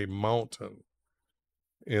creates a mountain.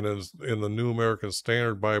 And in the New American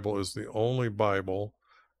Standard Bible is the only Bible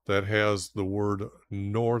that has the word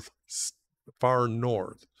north, far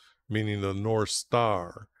north, meaning the North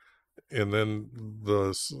Star. And then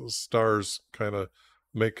the stars kind of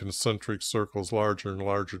make concentric circles larger and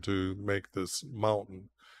larger to make this mountain.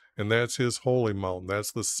 And that's his holy mountain.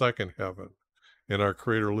 That's the second heaven. And our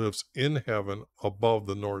Creator lives in heaven above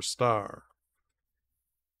the North Star.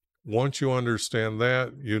 Once you understand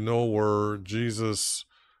that, you know where Jesus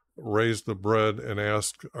raised the bread and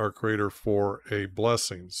asked our Creator for a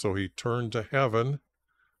blessing. So he turned to heaven.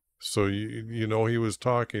 So you know he was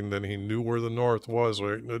talking, then he knew where the north was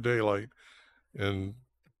right in the daylight. And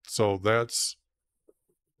so that's,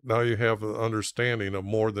 now you have the understanding of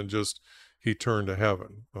more than just he turned to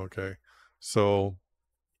heaven, okay? So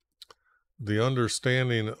the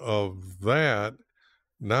understanding of that,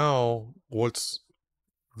 now what's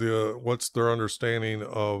their understanding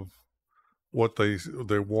of what they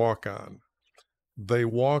walk on? They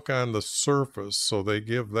walk on the surface, so they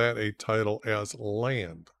give that a title as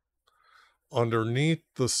land. Underneath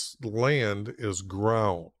the land is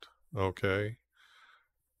ground, okay?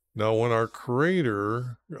 Now, when our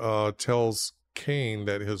Creator tells Cain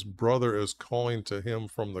that his brother is calling to him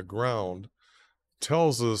from the ground,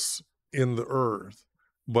 tells us in the earth,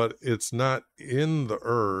 but it's not in the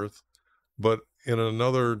earth, but in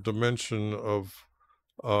another dimension of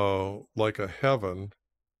like a heaven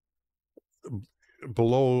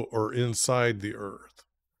below or inside the earth.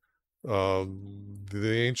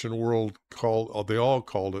 The ancient world they all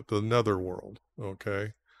called it the netherworld,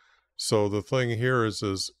 okay? So the thing here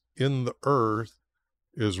is in the earth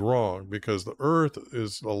is wrong, because the earth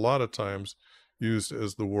is a lot of times used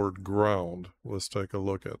as the word ground. Let's take a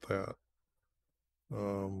look at that.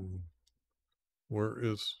 Where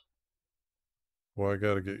is, well, I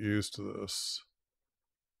got to get used to this.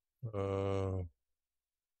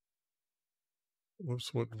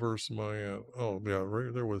 Whoops, what verse am I at? Oh, yeah,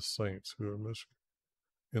 right there with saints who are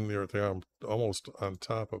in the earth. Yeah, I'm almost on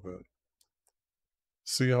top of it.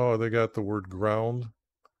 See how they got the word ground,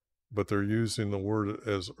 but they're using the word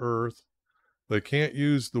as earth. They can't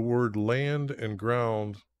use the word land and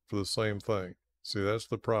ground for the same thing. See, that's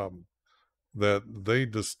the problem. That they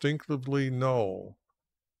distinctively know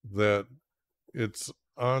that it's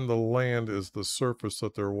on the land is the surface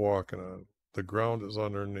that they're walking on. The ground is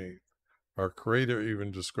underneath. Our Creator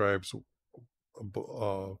even describes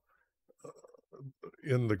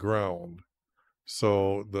in the ground.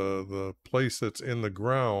 So the place that's in the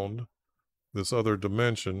ground, this other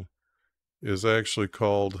dimension, is actually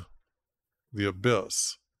called the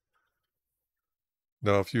abyss.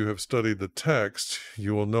 Now, if you have studied the text,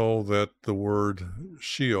 you will know that the word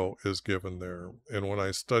Sheol is given there. And when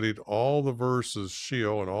I studied all the verses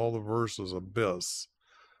Sheol and all the verses abyss,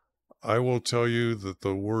 I will tell you that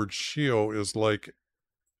the word Sheol is like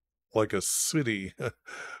a city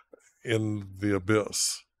in the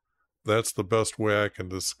abyss. That's the best way I can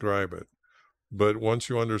describe it. But once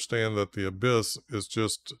you understand that the abyss is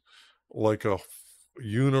just like a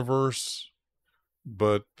universe,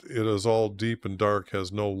 but it is all deep and dark,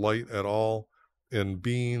 has no light at all, and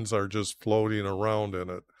beings are just floating around in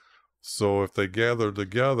it. So if they gather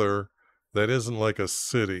together, that isn't like a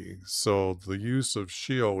city. So the use of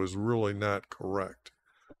Sheol is really not correct.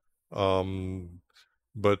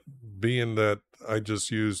 But being that I just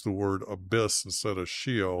used the word abyss instead of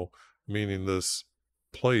Sheol, meaning this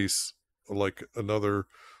place, like another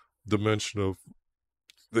dimension of,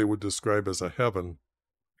 they would describe as a heaven,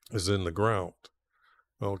 is in the ground.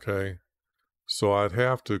 Okay, so I'd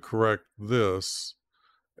have to correct this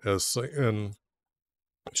as in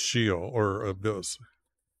Sheol or abyss.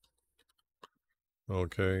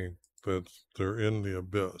 Okay, that they're in the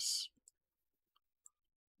abyss,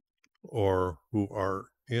 or who are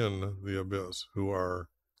in the abyss, who are,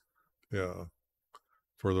 yeah,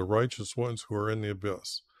 for the righteous ones who are in the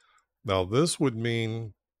abyss. Now, this would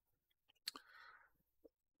mean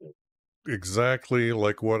exactly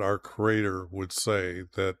like what our Creator would say,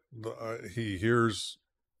 that he hears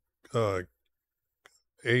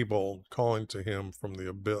Abel calling to him from the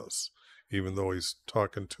abyss, even though he's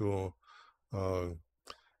talking to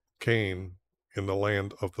Cain in the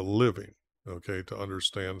land of the living, okay, to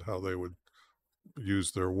understand how they would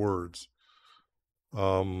use their words.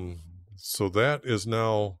 So that is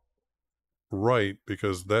now right,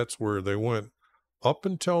 because that's where they went up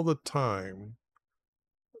until the time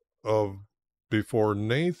of before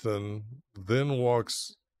Nathan then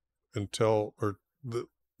walks until, or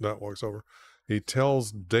not walks over, he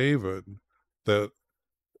tells David that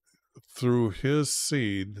through his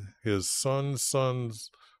seed, his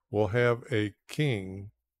sons will have a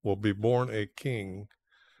king, will be born a king,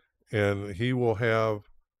 and he will have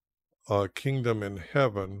a kingdom in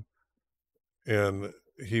heaven, and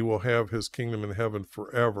he will have his kingdom in heaven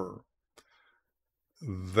forever.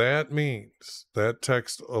 That means that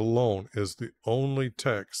text alone is the only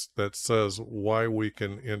text that says why we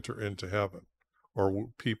can enter into heaven, or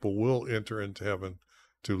people will enter into heaven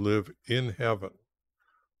to live in heaven.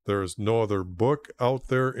 There is no other book out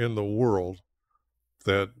there in the world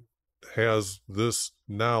that has this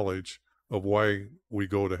knowledge of why we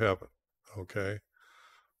go to heaven, okay?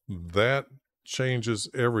 That changes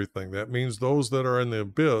everything. That means those that are in the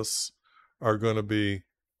abyss are going to be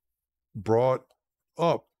brought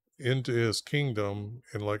up into his kingdom.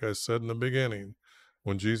 And like I said in the beginning,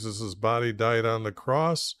 when Jesus' body died on the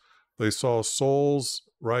cross, they saw souls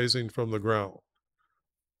rising from the ground.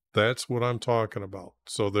 That's what I'm talking about.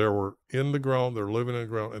 So they were in the ground, they're living in the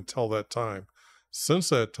ground until that time. Since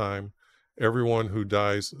that time, everyone who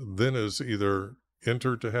dies then is either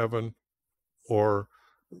entered to heaven or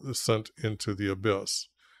sent into the abyss.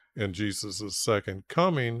 And Jesus' second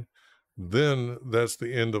coming, then that's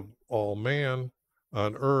the end of all man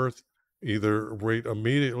on earth. Either right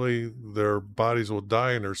immediately, their bodies will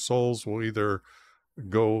die and their souls will either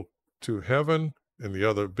go to heaven in the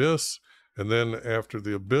other abyss, and then after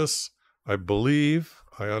the abyss, I believe,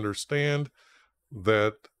 I understand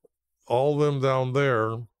that all of them down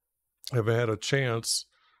there have had a chance,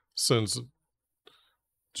 since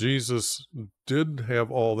Jesus did have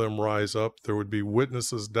all them rise up. There would be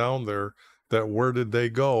witnesses down there that where did they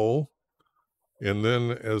go? And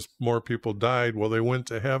then as more people died, well, they went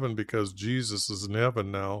to heaven because Jesus is in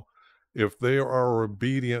heaven now. If they are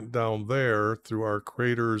obedient down there through our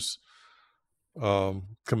Creator's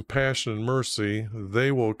compassion and mercy,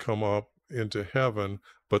 they will come up into heaven.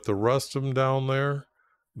 But the rest of them down there,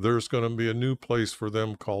 there's going to be a new place for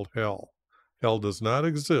them called hell. Hell does not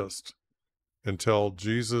exist until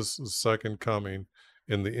Jesus' second coming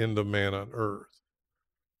in the end of man on earth.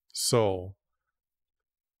 So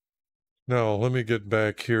now let me get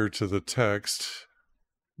back here to the text,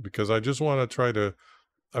 because I just want to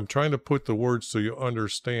I'm trying to put the words so you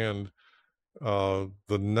understand the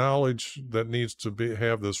knowledge that needs to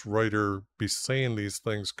have this writer be saying these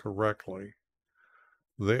things correctly.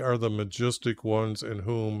 They are the majestic ones in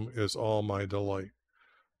whom is all my delight.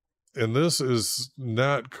 And this is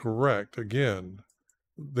not correct. Again,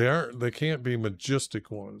 they can't be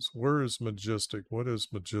majestic ones. Where is majestic? What is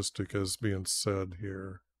majestic as being said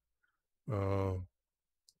here?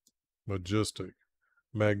 Majestic,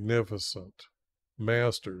 magnificent,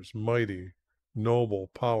 masters, mighty,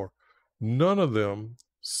 noble, power. None of them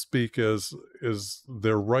speak as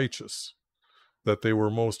they're righteous, that they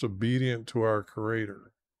were most obedient to our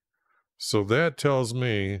Creator. So that tells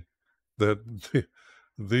me that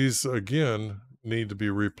these, again, need to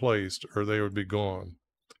be replaced or they would be gone.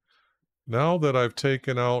 Now that I've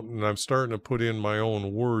taken out and I'm starting to put in my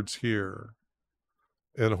own words here,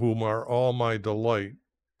 in whom are all my delight,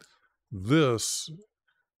 this,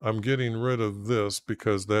 I'm getting rid of this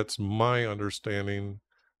because that's my understanding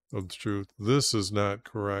of the truth. This is not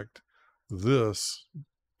correct. This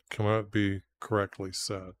cannot be correctly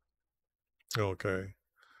said. Okay.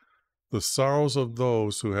 The sorrows of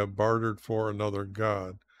those who have bartered for another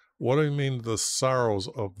God. What do you mean, the sorrows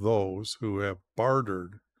of those who have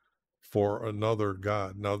bartered for another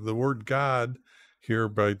God? Now, the word God here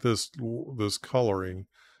by this coloring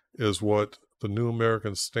is what the New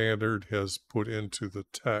American Standard has put into the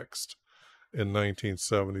text in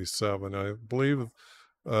 1977. I believe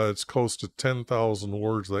It's close to 10,000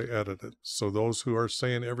 words they edited. So those who are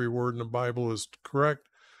saying every word in the Bible is correct,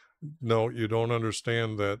 no, you don't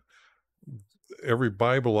understand that every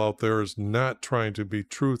Bible out there is not trying to be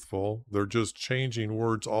truthful. They're just changing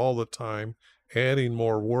words all the time, adding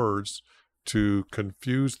more words to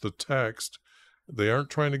confuse the text. They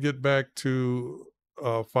aren't trying to get back to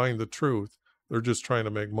find the truth. They're just trying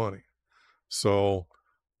to make money. So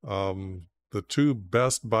the two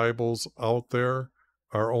best Bibles out there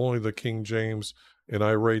are only the King James, and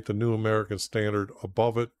I rate the New American Standard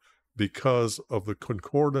above it because of the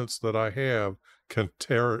concordance that I have can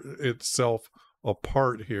tear itself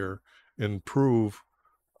apart here and prove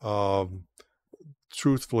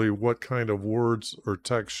truthfully what kind of words or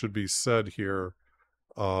text should be said here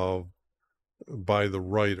by the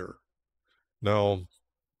writer. Now,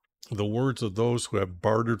 the words of those who have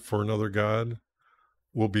bartered for another god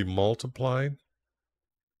will be multiplied.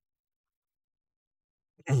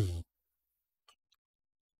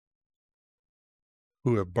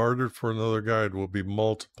 Who have bartered for another god will be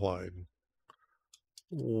multiplied.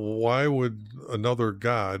 Why would another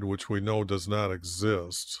god, which we know does not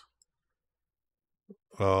exist,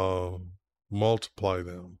 multiply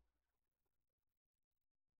them?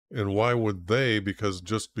 And why would they?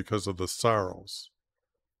 Just because of the sorrows.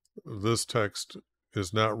 This text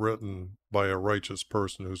is not written by a righteous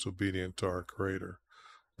person who's obedient to our Creator.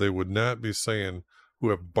 They would not be saying, who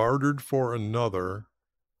have bartered for another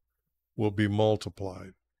will be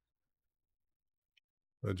multiplied.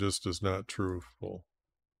 That just is not truthful.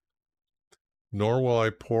 Nor will I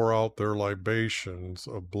pour out their libations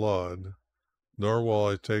of blood, nor will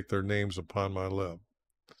I take their names upon my lip.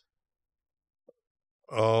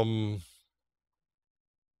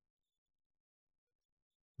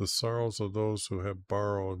 The sorrows of those who have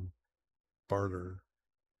bartered,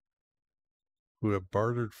 who have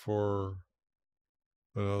bartered for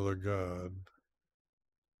another god,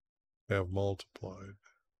 have multiplied.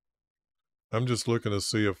 I'm just looking to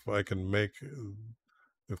see if I can make,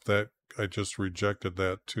 if that, I just rejected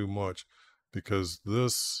that too much, because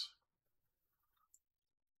this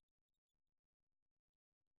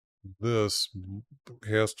has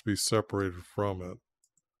to be separated from it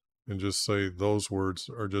and just say those words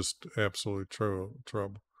are just absolutely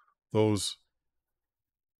trouble. Those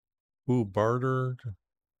who bartered,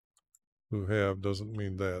 who have doesn't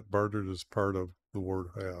mean that. Bartered is part of the word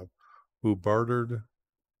have. Who bartered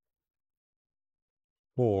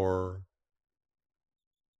for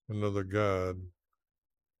another god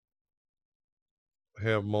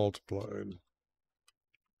have multiplied.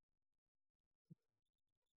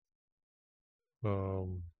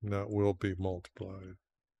 Not will be multiplied.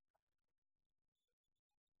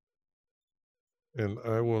 And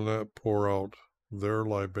I will not pour out their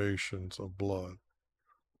libations of blood.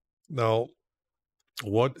 Now,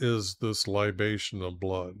 what is this libation of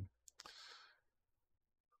blood?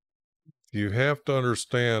 You have to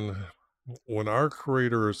understand when our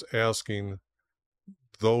Creator is asking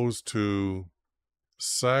those to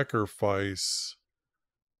sacrifice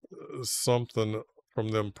something from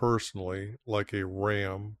them personally, like a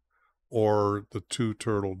ram or the 2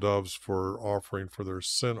 turtle doves for offering for their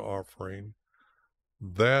sin offering,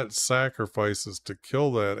 that sacrifice is to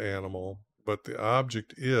kill that animal, but the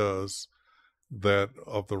object is that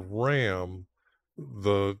of the ram,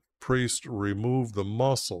 the priest remove the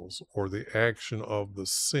muscles or the action of the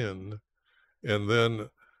sin, and then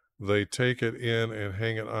they take it in and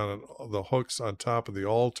hang it on the hooks on top of the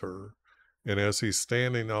altar. And as he's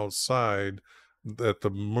standing outside, that the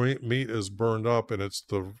meat is burned up, and it's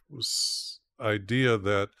the idea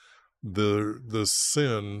that the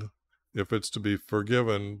sin, if it's to be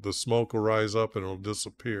forgiven, the smoke will rise up and it'll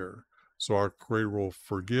disappear. So our Creator will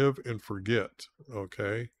forgive and forget,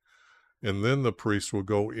 okay? And then the priest will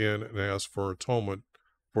go in and ask for atonement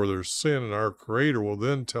for their sin, and our Creator will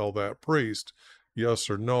then tell that priest, yes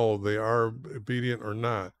or no, they are obedient or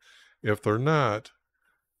not. If they're not,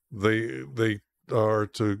 they are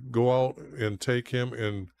to go out and take him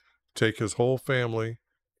and take his whole family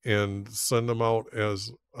and send them out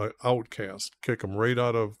as an outcast, kick them right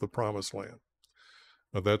out of the promised land.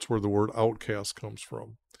 Now, that's where the word outcast comes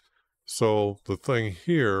from. So the thing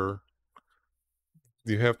here,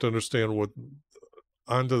 you have to understand what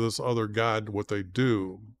onto this other god, what they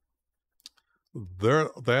do.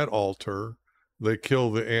 That altar, they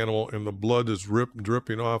kill the animal and the blood is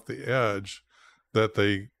dripping off the edge, that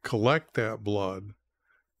they collect that blood,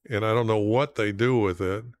 and I don't know what they do with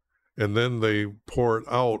it, and then they pour it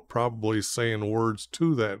out, probably saying words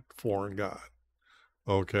to that foreign god.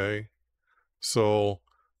 Okay? So,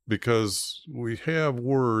 because we have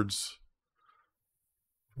words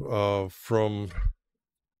from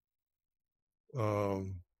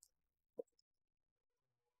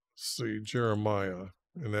see, Jeremiah,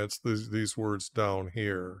 and that's these words down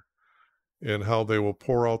here, and how they will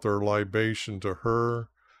pour out their libation to her,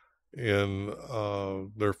 and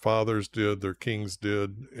their fathers did, their kings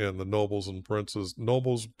did, and the nobles and princes.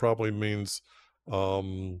 Nobles probably means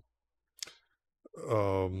um,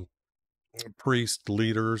 um, priest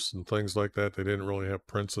leaders and things like that. They didn't really have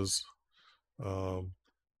princes. Um,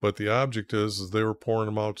 but the object is they were pouring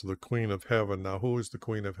them out to the Queen of Heaven. Now, who is the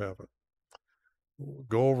Queen of Heaven?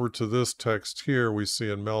 Go over to this text here. We see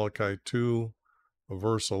in Malachi 2,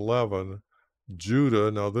 verse 11, Judah.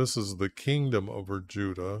 Now, this is the kingdom over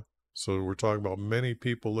Judah. So we're talking about many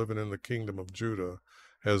people living in the kingdom of Judah,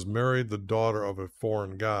 has married the daughter of a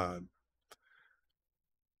foreign god.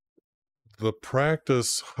 The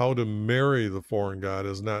practice how to marry the foreign god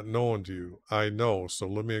is not known to you. I know, so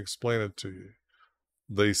let me explain it to you.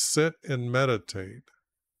 They sit and meditate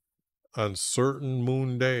on certain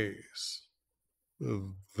moon days.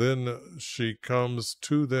 Then she comes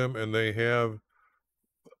to them and they have,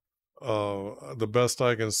 the best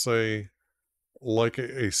I can say, like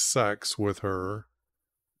a sex with her,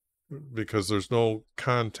 because there's no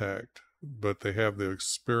contact, but they have the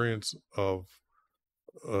experience of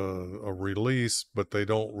a release, but they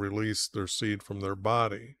don't release their seed from their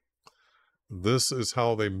body. This is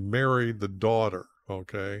how they married the daughter,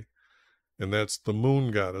 okay? And that's the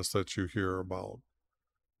moon goddess that you hear about.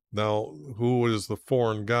 Now, who is the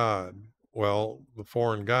foreign god? Well, the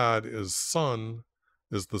foreign god is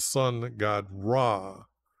the sun god Ra,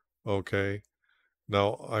 okay?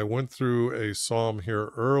 Now, I went through a psalm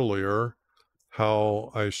here earlier,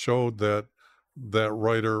 how I showed that that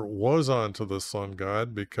writer was onto the sun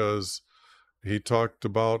god because he talked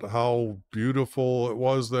about how beautiful it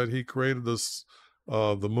was that he created this,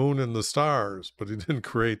 the moon and the stars, but he didn't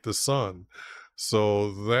create the sun.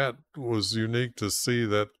 So that was unique to see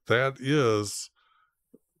that that is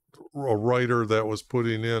a writer that was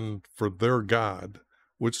putting in for their God,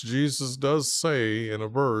 which Jesus does say in a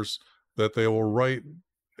verse that they will write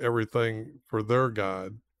everything for their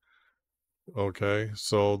God. Okay,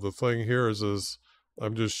 so the thing here is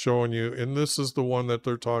I'm just showing you, and this is the one that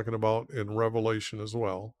they're talking about in Revelation as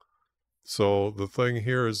well. So the thing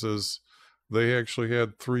here is they actually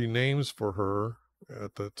had 3 names for her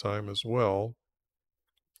at that time as well.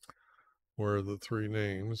 Where are the 3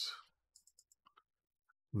 names?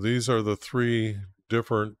 These are the 3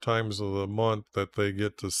 different times of the month that they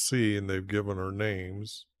get to see, and they've given her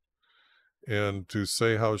names. And to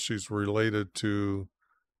say how she's related to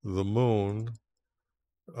the moon,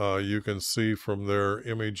 you can see from their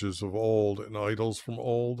images of old and idols from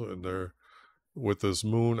old, and they're with this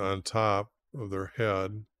moon on top of their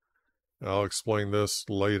head. I'll explain this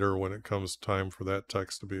later when it comes time for that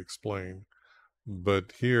text to be explained.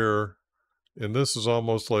 But here, and this is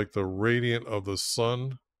almost like the radiant of the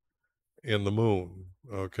sun and the moon,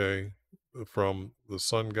 okay, from the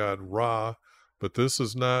sun god Ra, but this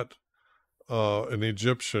is not an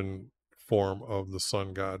Egyptian form of the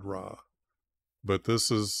sun god Ra, but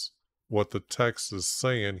this is what the text is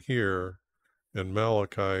saying here in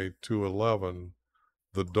Malachi 2:11,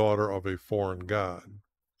 the daughter of a foreign god.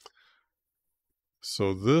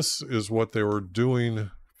 So this is what they were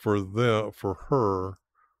doing for her.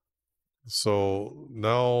 So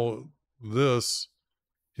now this,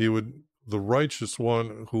 the righteous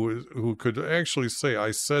one who could actually say,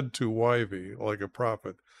 I said to YV, like a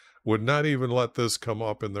prophet, would not even let this come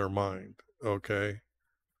up in their mind, okay?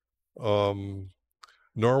 Nor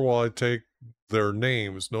will I take their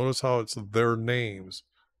names. Notice how it's their names.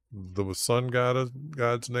 The sun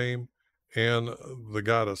God's name and the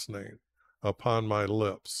goddess name upon my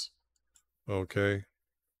lips, okay?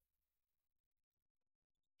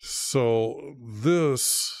 So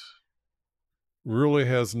this really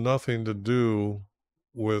has nothing to do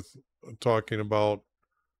with talking about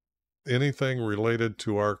anything related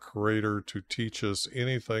to our Creator to teach us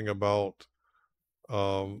anything about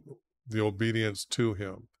the obedience to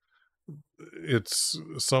Him. It's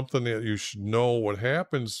something that you should know what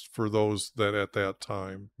happens for those that at that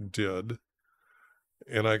time did,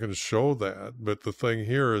 and I can show that. But the thing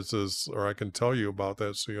here is or I can tell you about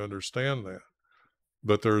that so you understand that.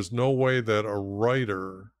 But there's no way that a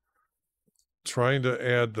writer trying to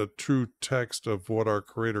add the true text of what our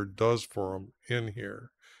Creator does for him in here.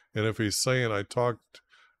 And if he's saying, I talked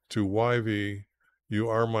to YV, you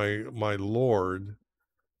are my Lord,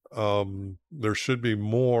 there should be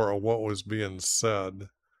more of what was being said,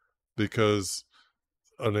 because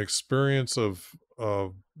an experience of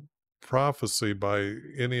prophecy by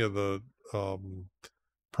any of the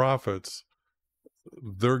prophets,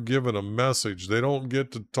 they're given a message. They don't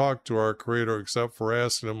get to talk to our Creator except for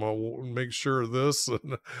asking Him, "Oh, make sure this,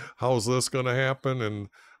 and how's this going to happen?" And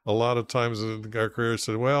a lot of times our Creator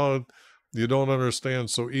said, "Well, you don't understand,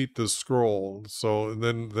 so eat this scroll." So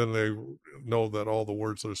then they know that all the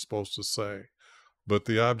words they're supposed to say. But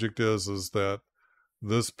the object is that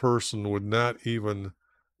this person would not even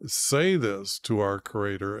say this to our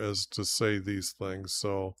Creator as to say these things.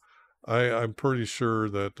 So I'm pretty sure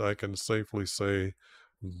that I can safely say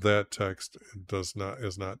that text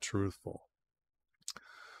is not truthful.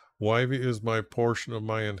 YV is my portion of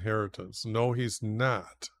my inheritance. No, he's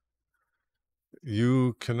not.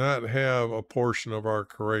 You cannot have a portion of our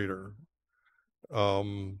Creator.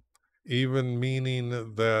 Even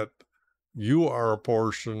meaning that you are a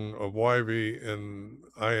portion of YV and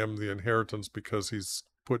I am the inheritance because he's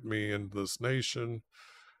put me in this nation.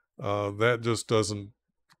 That just doesn't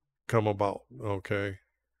come about, okay?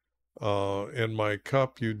 In my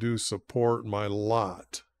cup, you do support my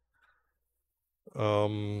lot.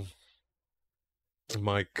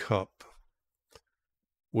 My cup.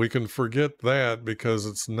 We can forget that because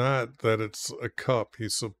it's not that it's a cup.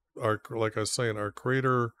 Like I was saying, our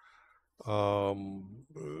Creator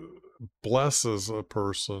blesses a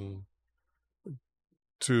person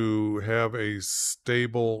to have a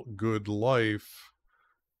stable, good life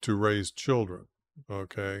to raise children,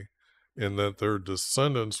 okay? And that their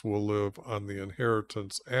descendants will live on the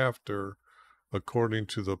inheritance after, according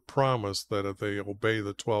to the promise that if they obey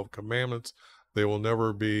the 12 commandments, they will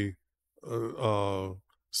never be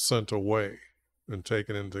sent away and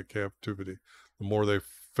taken into captivity. The more they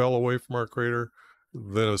fell away from our Creator,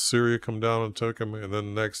 then Assyria come down and took them, and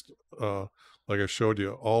then next, like I showed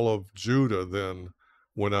you, all of Judah then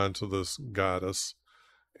went on to this goddess,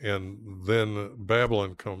 and then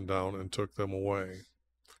Babylon come down and took them away.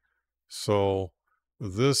 So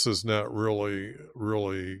this is not really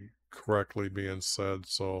correctly being said,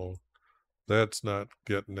 so that's not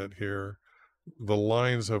getting it here. The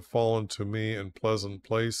lines have fallen to me in pleasant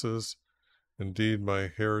places. Indeed,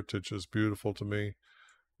 my heritage is beautiful to me.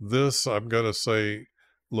 This, I'm going to say,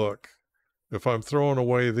 look, if I'm throwing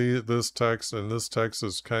away this text, and this text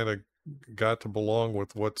has kind of got to belong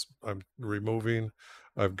with what I'm removing,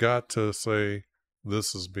 I've got to say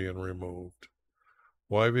this is being removed.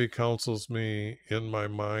 YV counsels me in my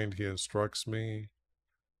mind, he instructs me.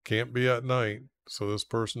 Can't be at night, so this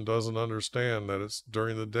person doesn't understand that it's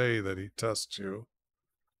during the day that he tests you.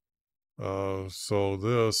 So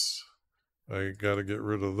this, I got to get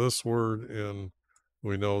rid of this word, and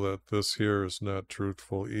we know that this here is not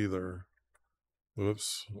truthful either.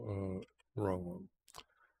 Oops, wrong one.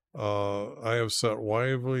 I have set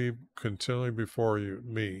YV continually before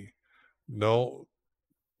me. No,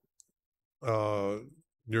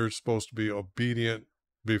 you're supposed to be obedient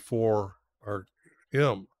before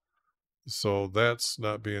him. So that's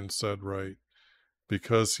not being said right.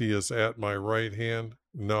 Because he is at my right hand?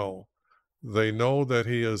 No. They know that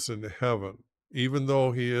he is in heaven. Even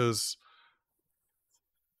though he is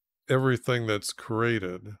everything that's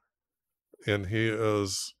created, and he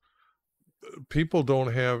is, people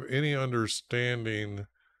don't have any understanding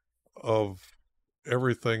of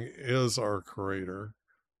everything is our Creator.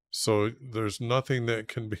 So there's nothing that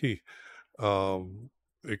can be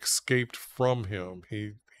escaped from him.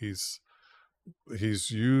 He's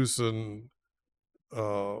using,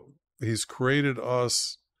 he's created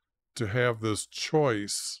us to have this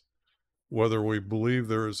choice whether we believe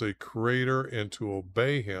there is a Creator and to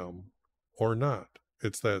obey him or not.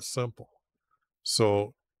 It's that simple.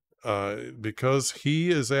 So because he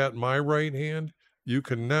is at my right hand, you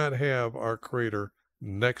cannot have our Creator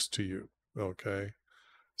next to you, okay?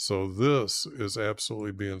 So this is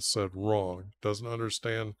absolutely being said wrong. Doesn't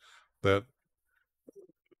understand that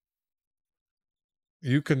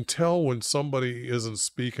you can tell when somebody isn't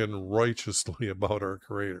speaking righteously about our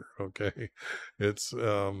Creator, okay? It's,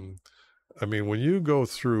 I mean, when you go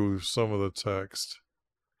through some of the text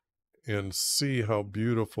and see how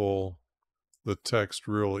beautiful the text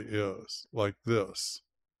really is, like this.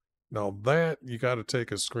 Now that you got to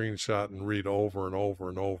take a screenshot and read over and over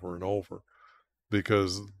and over and over,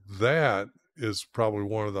 because that is probably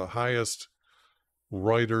one of the highest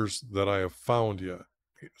writers that I have found yet.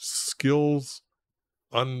 Skills,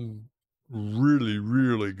 really,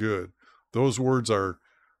 really good. Those words are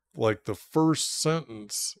like the first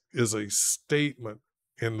sentence is a statement,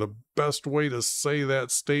 and the best way to say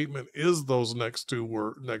that statement is those next two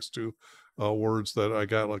words that I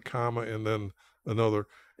got, a comma and then another,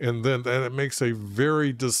 and it makes a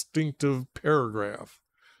very distinctive paragraph.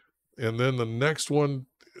 And then the next one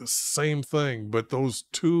same thing, but those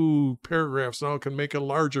two paragraphs now can make a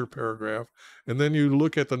larger paragraph. And then you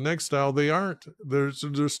look at the next style, they aren't. They're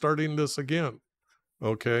starting this again,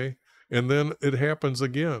 okay? And then it happens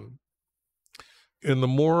again. And the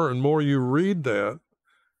more and more you read that,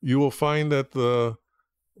 you will find that the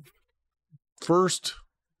first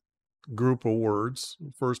group of words,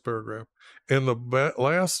 first paragraph, and the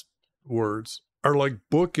last words are like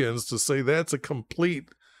bookends to say that's a complete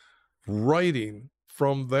writing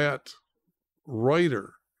from that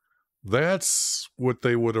writer. That's what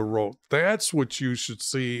they would have wrote. That's what you should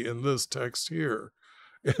see in this text here.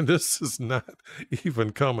 And this is not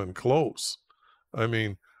even coming close. I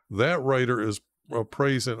mean, that writer is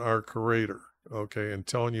praising our Creator, okay, and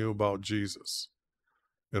telling you about Jesus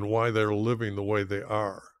and why they're living the way they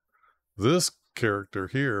are. This character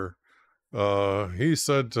here, he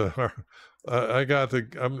said to her,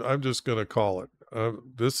 I'm just going to call it.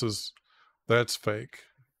 That's fake.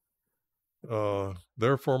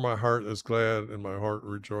 Therefore my heart is glad and my heart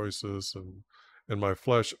rejoices, and my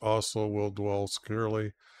flesh also will dwell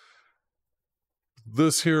securely.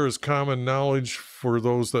 This here is common knowledge for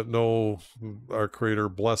those that know our Creator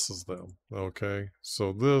blesses them, okay?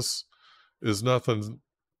 So this is nothing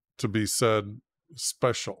to be said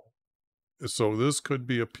special. So this could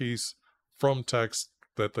be a piece from text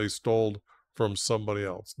that they stole from somebody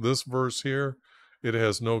else. This verse here, it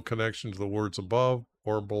has no connection to the words above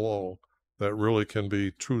or below that really can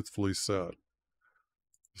be truthfully said.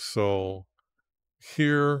 So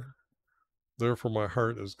here, therefore my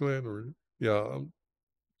heart is glad. Yeah,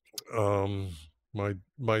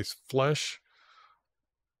 my flesh.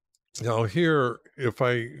 Now here,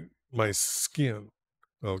 my skin,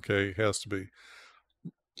 okay, has to be,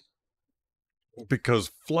 because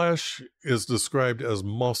flesh is described as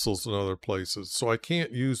muscles in other places. So I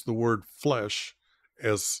can't use the word flesh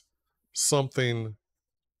as something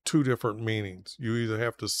two different meanings. You either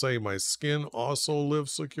have to say my skin also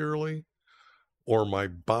lives securely or my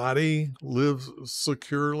body lives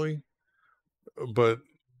securely. But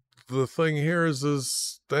the thing here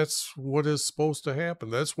is that's what is supposed to happen.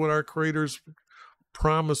 That's what our Creator's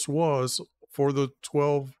promise was for the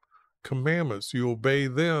 12 commandments. You obey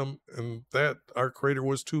them, and that our Creator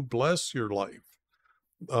was to bless your life.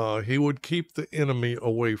 He would keep the enemy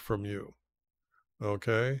away from you.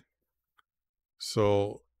 Okay?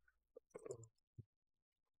 So,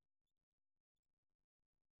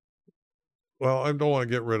 well, I don't want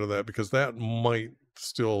to get rid of that because that might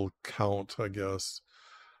still count, I guess.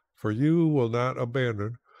 For you will not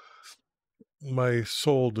abandon my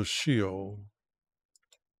soul to Sheol,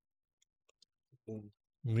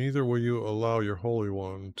 neither will you allow your Holy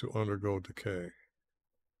One to undergo decay.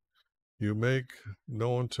 You make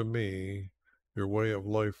known to me your way of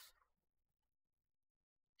life,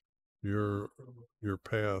 your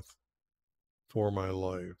path for my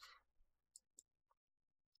life.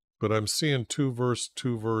 But I'm seeing two verse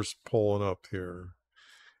pulling up here.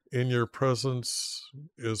 In your presence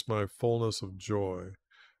is my fullness of joy.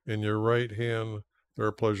 In your right hand there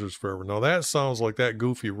are pleasures forever. Now that sounds like that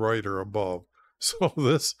goofy writer above. So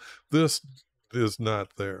this is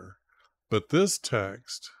not there. But this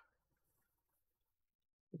text,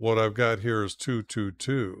 what I've got here is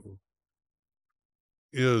 2:2:2,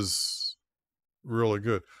 is really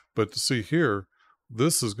good. But see here,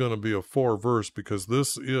 this is going to be a 4 verse because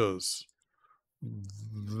this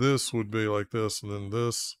would be like this, and then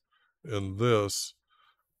this, and this.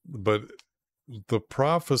 But the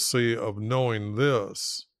prophecy of knowing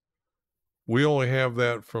this, we only have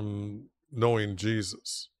that from knowing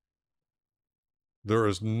Jesus. There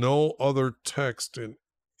is no other text in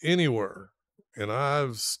anywhere, and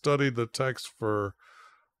I've studied the text for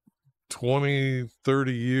 20,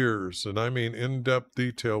 30 years, and I mean in-depth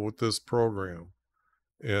detail with this program.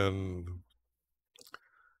 And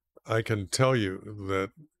I can tell you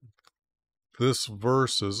that this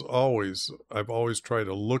verse is I've always tried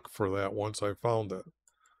to look for that once I found it.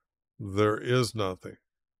 There is nothing.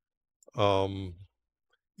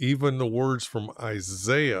 Even the words from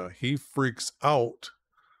Isaiah, he freaks out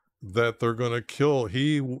that they're going to kill.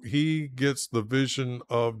 He gets the vision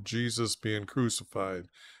of Jesus being crucified,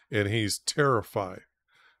 and he's terrified.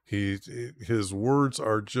 His words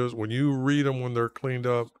are just, when you read them when they're cleaned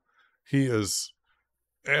up, he is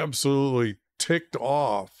absolutely ticked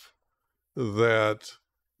off that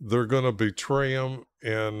they're going to betray him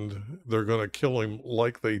and they're going to kill him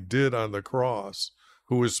like they did on the cross,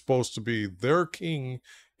 who is supposed to be their king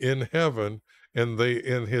in heaven, and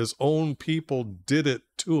his own people did it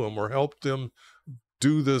to him or helped him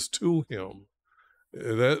do this to him.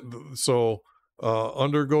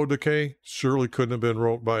 Undergo decay surely couldn't have been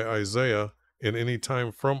wrote by Isaiah, in any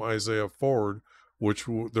time from Isaiah forward, which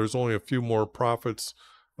there's only a few more prophets.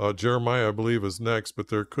 Jeremiah, I believe, is next, but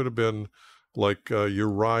there could have been like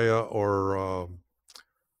Uriah or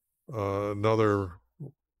another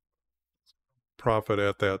prophet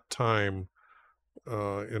at that time.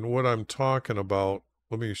 And what I'm talking about,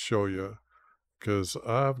 let me show you, because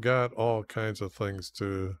I've got all kinds of things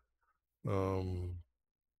to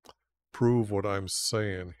prove what I'm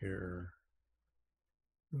saying here.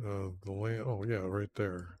 The land, oh yeah, right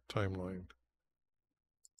there, timeline.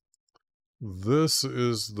 This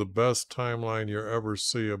is the best timeline you ever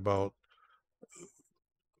see about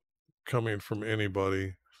coming from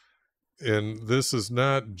anybody. And this is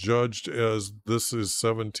not judged as this is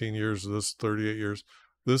 17 years, this 38 years.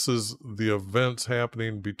 This is the events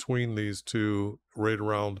happening between these two right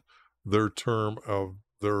around their term of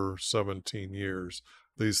their 17 years.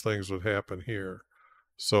 These things would happen here.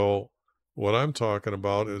 So what I'm talking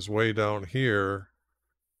about is way down here.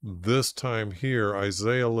 This time here,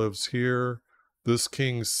 Isaiah lives here. This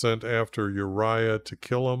king sent after Uriah to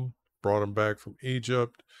kill him, brought him back from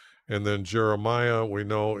Egypt. And then Jeremiah, we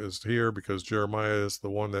know, is here because Jeremiah is the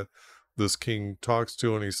one that this king talks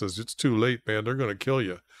to, and he says, it's too late, man. They're going to kill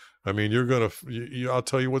you. I mean, you're going to, I'll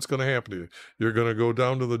tell you what's going to happen to you. You're going to go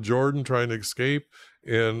down to the Jordan trying to escape,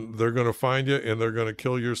 and they're going to find you, and they're going to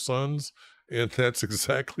kill your sons. And that's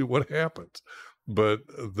exactly what happens. But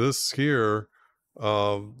this here,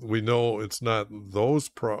 we know it's not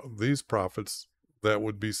these prophets that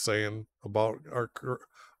would be saying about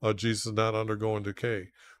Jesus not undergoing decay.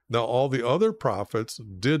 Now, all the other prophets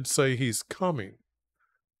did say he's coming.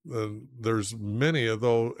 There's many of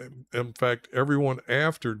those. In fact, everyone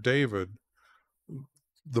after David,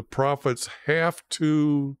 the prophets have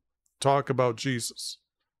to talk about Jesus.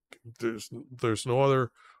 There's no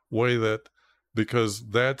other way that, because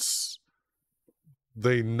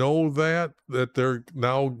they know that they're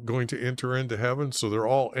now going to enter into heaven, so they're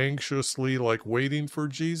all anxiously like waiting for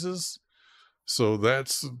Jesus. So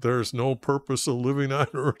there's no purpose of living on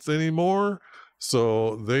earth anymore.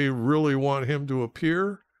 So they really want him to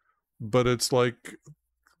appear, but it's like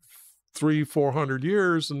 300-400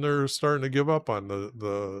 years, and they're starting to give up on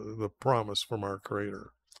the promise from our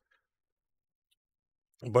Creator.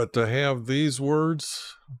 But to have these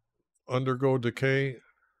words undergo decay,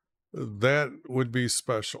 that would be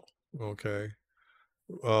special. Okay.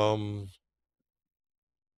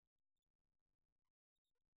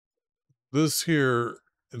 This here,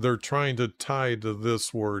 they're trying to tie to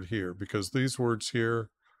this word here, because these words here,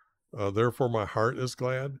 therefore my heart is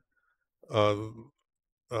glad. Heart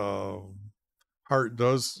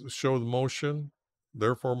does show the motion.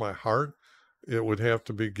 Therefore my heart, it would have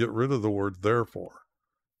to be get rid of the word therefore.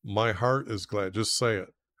 My heart is glad. Just say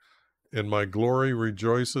it. And my glory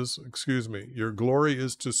rejoices. Excuse me. Your glory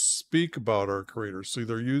is to speak about our Creator. See,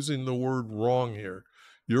 they're using the word wrong here.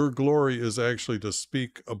 Your glory is actually to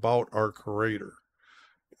speak about our Creator.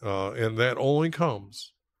 And that only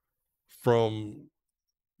comes from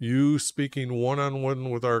you speaking one-on-one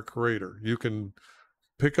with our Creator. You can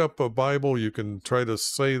pick up a Bible. You can try to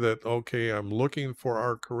say that, okay, I'm looking for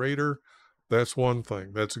our Creator. That's one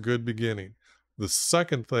thing. That's a good beginning. The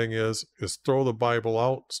second thing is throw the Bible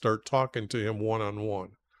out, start talking to him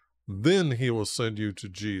one-on-one. Then he will send you to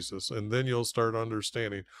Jesus, and then you'll start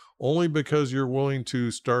understanding. Only because you're willing to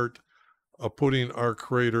start putting our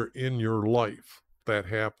Creator in your life, that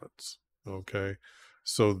happens. Okay?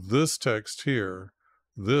 So this text here,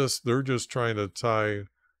 they're just trying to tie,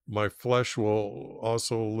 my flesh will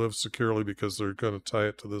also live securely, because they're going to tie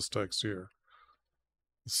it to this text here.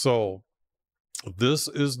 So this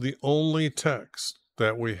is the only text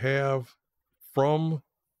that we have from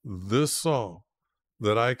this psalm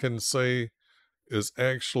that I can say is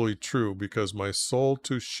actually true, because my soul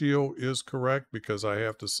to Sheol is correct, because I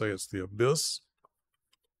have to say it's the abyss.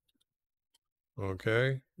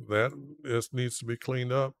 Okay, that needs to be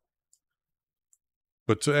cleaned up.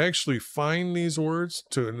 But to actually find these words,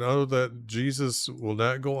 to know that Jesus will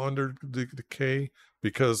not go under decay,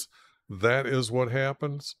 because that is what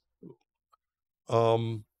happens.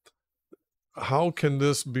 How can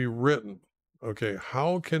this be written? Okay,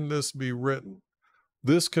 how can this be written?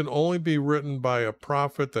 This can only be written by a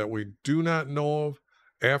prophet that we do not know of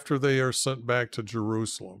after they are sent back to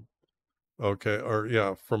Jerusalem. Okay, or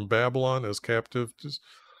yeah, from Babylon as captives.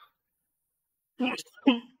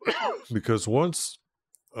 Because once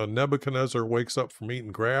Nebuchadnezzar wakes up from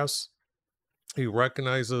eating grass, he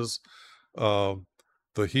recognizes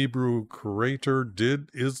the Hebrew creator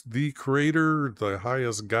is the creator, the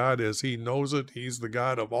highest God as he knows it. He's the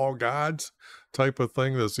God of all gods type of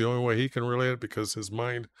thing. That's the only way he can relate it, because his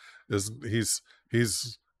mind is,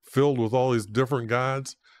 he's filled with all these different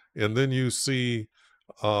gods. And then you see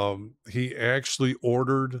he actually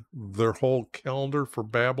ordered their whole calendar for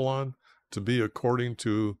Babylon to be according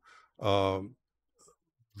to um,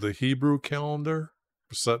 the Hebrew calendar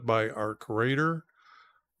set by our Creator.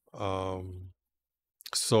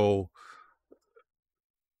 So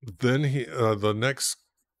then the next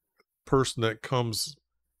person that comes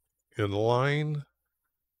in line,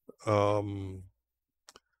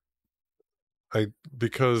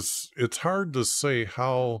 because it's hard to say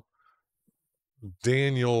how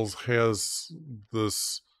Daniel has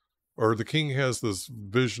this, or the king has this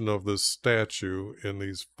vision of this statue in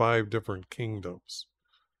these 5 different kingdoms.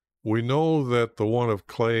 We know that the one of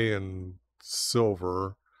clay and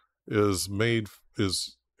silver is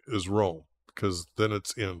Rome, because then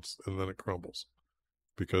it's ends and then it crumbles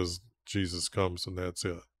because Jesus comes and that's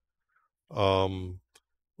it.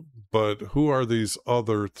 But who are these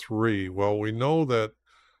other 3? Well, we know that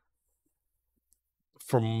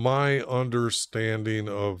from my understanding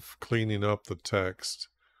of cleaning up the text,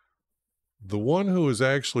 the one who is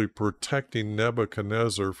actually protecting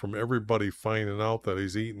Nebuchadnezzar from everybody finding out that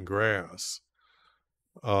he's eating grass,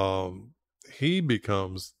 he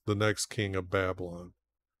becomes the next king of Babylon.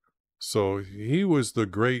 So he was the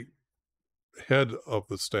great head of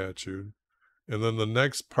the statue. And then the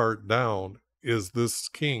next part down is this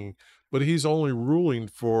king, but he's only ruling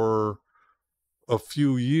for a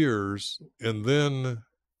few years, and then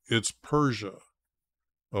it's Persia.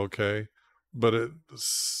 Okay. But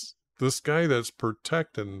this guy that's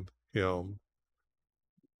protecting him,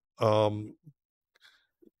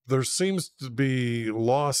 there seems to be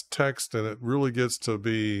lost text, and it really gets to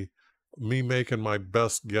be me making my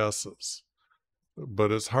best guesses.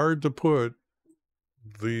 But it's hard to put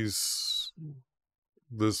this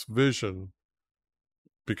vision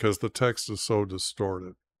because the text is so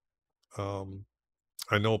distorted.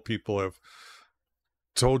 I know people have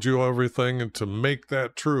told you everything and to make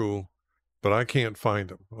that true, but I can't find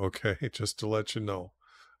them. Okay, just to let you know,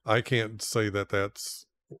 I can't say that that's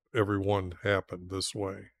everyone happened this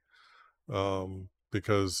way,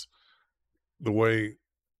 because the way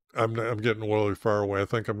I'm getting really far away. I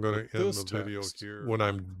think I'm going to end the video here. When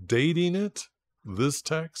I'm dating it, this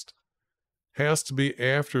text has to be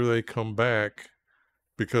after they come back,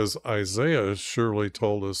 because Isaiah surely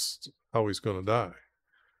told us how he's going to die.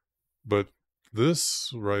 But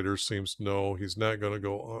this writer seems to know he's not going to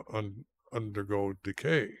go undergo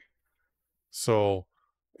decay. So,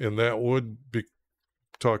 and that would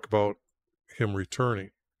talk about him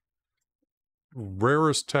returning.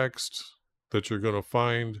 Rarest text that you're going to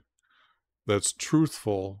find that's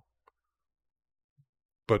truthful,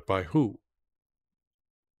 but by who?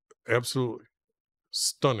 Absolutely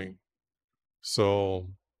stunning. So,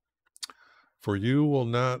 for you will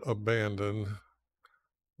not abandon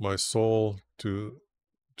my soul to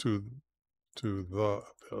the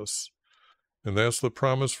abyss. And that's the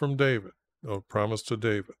promise from David, promise to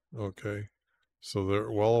David. Okay. So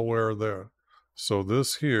they're well aware of that. So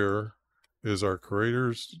this here is our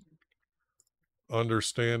Creator's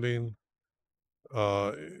understanding,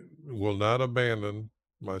 will not abandon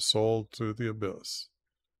my soul to the abyss.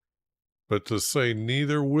 But to say,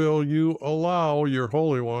 neither will you allow your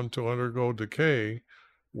Holy One to undergo decay,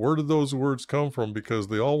 where did those words come from? Because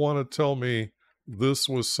they all want to tell me this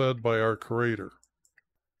was said by our Creator.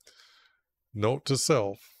 Note to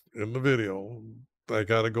self, in the video, I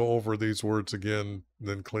got to go over these words again,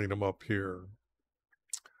 then clean them up here.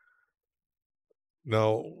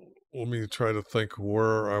 Now, let me try to think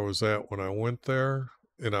where I was at when I went there.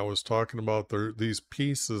 And I was talking about these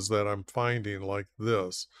pieces that I'm finding like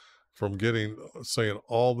this, from saying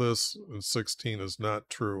all this in 16 is not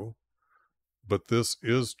true, but this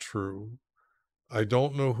is true. I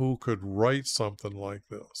don't know who could write something like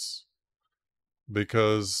this,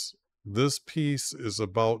 because this piece is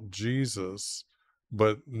about Jesus,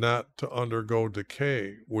 but not to undergo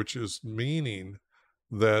decay, which is meaning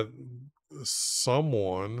that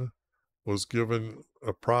someone was given,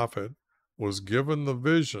 a prophet was given the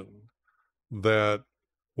vision that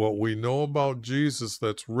what we know about Jesus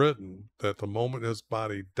that's written, that the moment his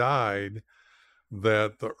body died,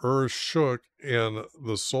 that the earth shook and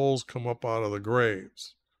the souls come up out of the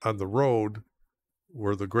graves on the road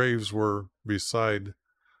where the graves were beside,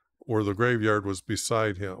 where the graveyard was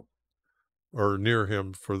beside him or near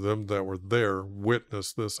him, for them that were there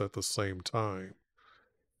witnessed this at the same time.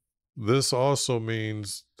 This also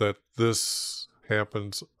means that this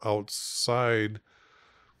happens outside,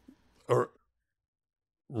 or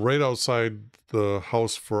right outside the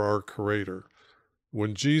house for our Creator.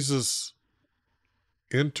 When Jesus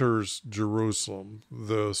enters Jerusalem.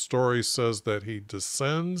 The story says that he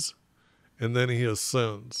descends and then he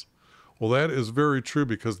ascends. Well, that is very true,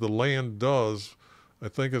 because the land does, I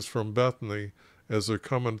think it's from Bethany, as they're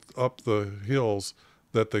coming up the hills,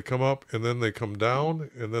 that they come up and then they come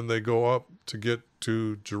down and then they go up to get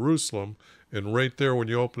to Jerusalem. And right there, when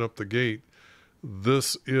you open up the gate,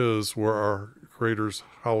 this is where our Creator's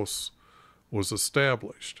house was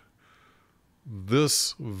established.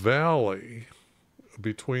 This valley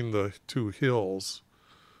between the two hills,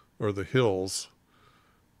 or the hills,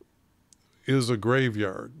 is a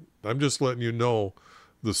graveyard. I'm just letting you know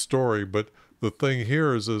the story, but the thing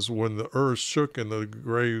here is when the earth shook and the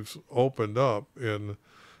graves opened up, and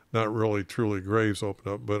not really truly graves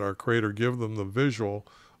opened up, but our Creator gave them the visual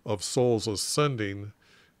of souls ascending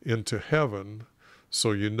into heaven.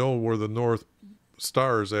 So you know where the North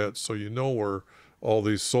Star is at, so you know where all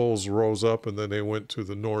these souls rose up and then they went to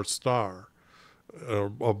the North Star,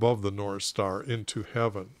 above the North Star, into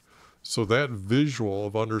heaven. So that visual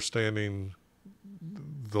of understanding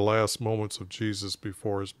the last moments of Jesus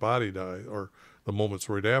before his body died, or the moments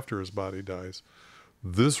right after his body dies,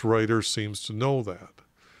 this writer seems to know that.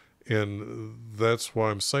 And that's why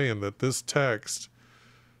I'm saying that this text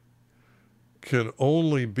can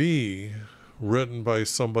only be written by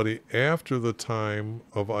somebody after the time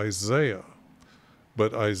of Isaiah.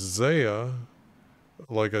 But Isaiah,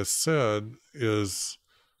 like I said, is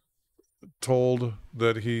told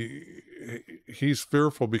that he's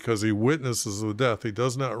fearful because he witnesses the death. He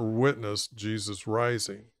does not witness Jesus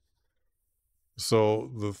rising.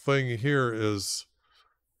 So the thing here is,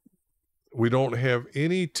 we don't have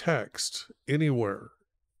any text anywhere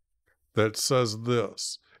that says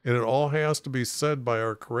this. And it all has to be said by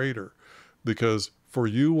our Creator, because for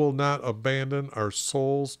you will not abandon our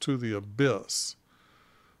souls to the abyss.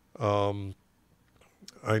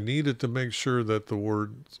 I needed to make sure that the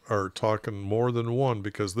words are talking more than one,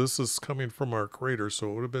 because this is coming from our Creator. So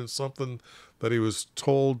it would have been something that he was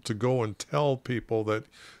told to go and tell people, that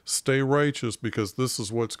stay righteous because this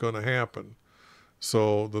is what's going to happen.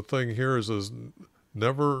 So the thing here is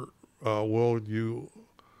never will you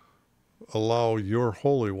allow your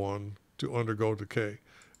Holy One to undergo decay.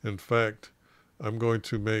 In fact, I'm going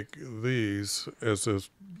to make these as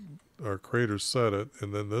if our Creator said it,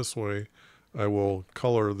 and then this way I will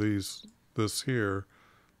color this here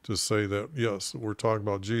to say that, yes, we're talking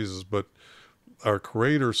about Jesus, but our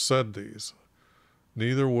Creator said these.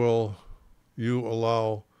 Neither will you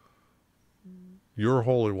allow your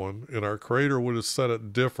Holy One, and our Creator would have said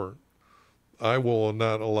it different. I will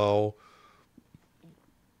not allow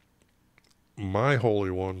my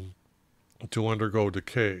Holy One to undergo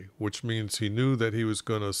decay, which means he knew that he was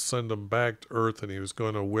going to send him back to earth and he was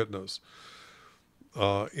going to witness.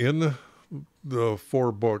 In the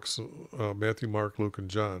 4 books, Matthew, Mark, Luke, and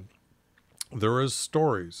John, there is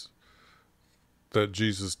stories that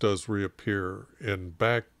Jesus does reappear in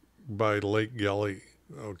back by Lake Galilee,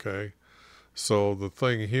 okay? So the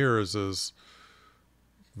thing here is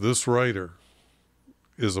this writer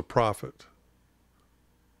is a prophet.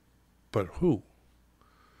 But who?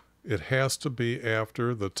 It has to be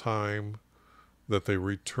after the time that they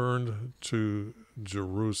returned to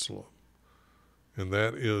Jerusalem. And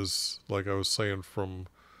that is, like I was saying, from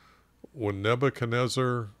when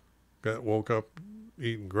Nebuchadnezzar woke up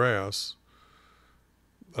eating grass,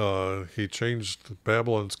 he changed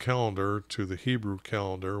Babylon's calendar to the Hebrew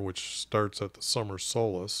calendar, which starts at the summer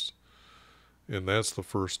solstice, and that's the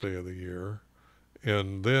first day of the year.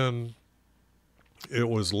 And then it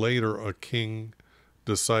was later a king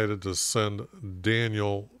decided to send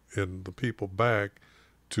Daniel and the people back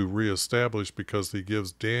to reestablish, because he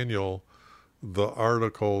gives Daniel the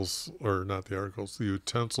articles, or not the articles, the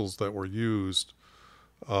utensils that were used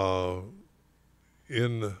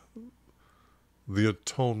in the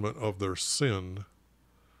atonement of their sin,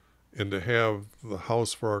 and to have the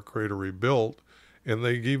house for our Creator rebuilt, and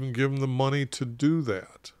they even give him the money to do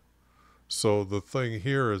that. So the thing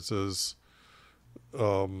here is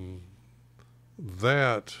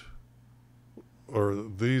that, or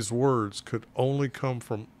these words could only come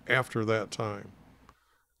from after that time.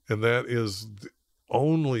 And that is the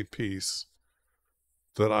only piece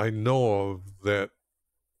that I know of that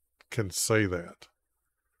can say that.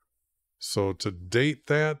 So to date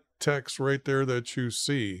that text right there that you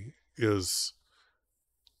see is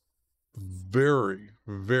very,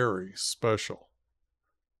 very special,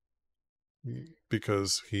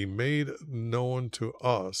 because he made known to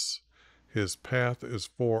us his path is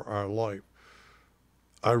for our life.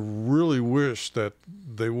 I really wish that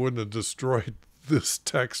they wouldn't have destroyed this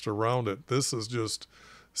text around it. This is just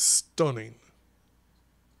stunning.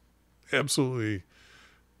 Absolutely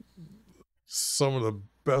some of the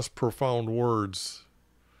best profound words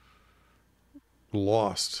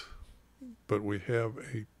lost, but we have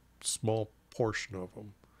a small portion of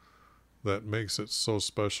them that makes it so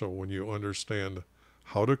special when you understand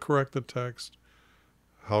how to correct the text,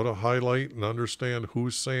 how to highlight and understand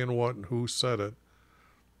who's saying what and who said it.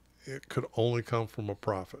 It could only come from a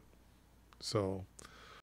prophet. So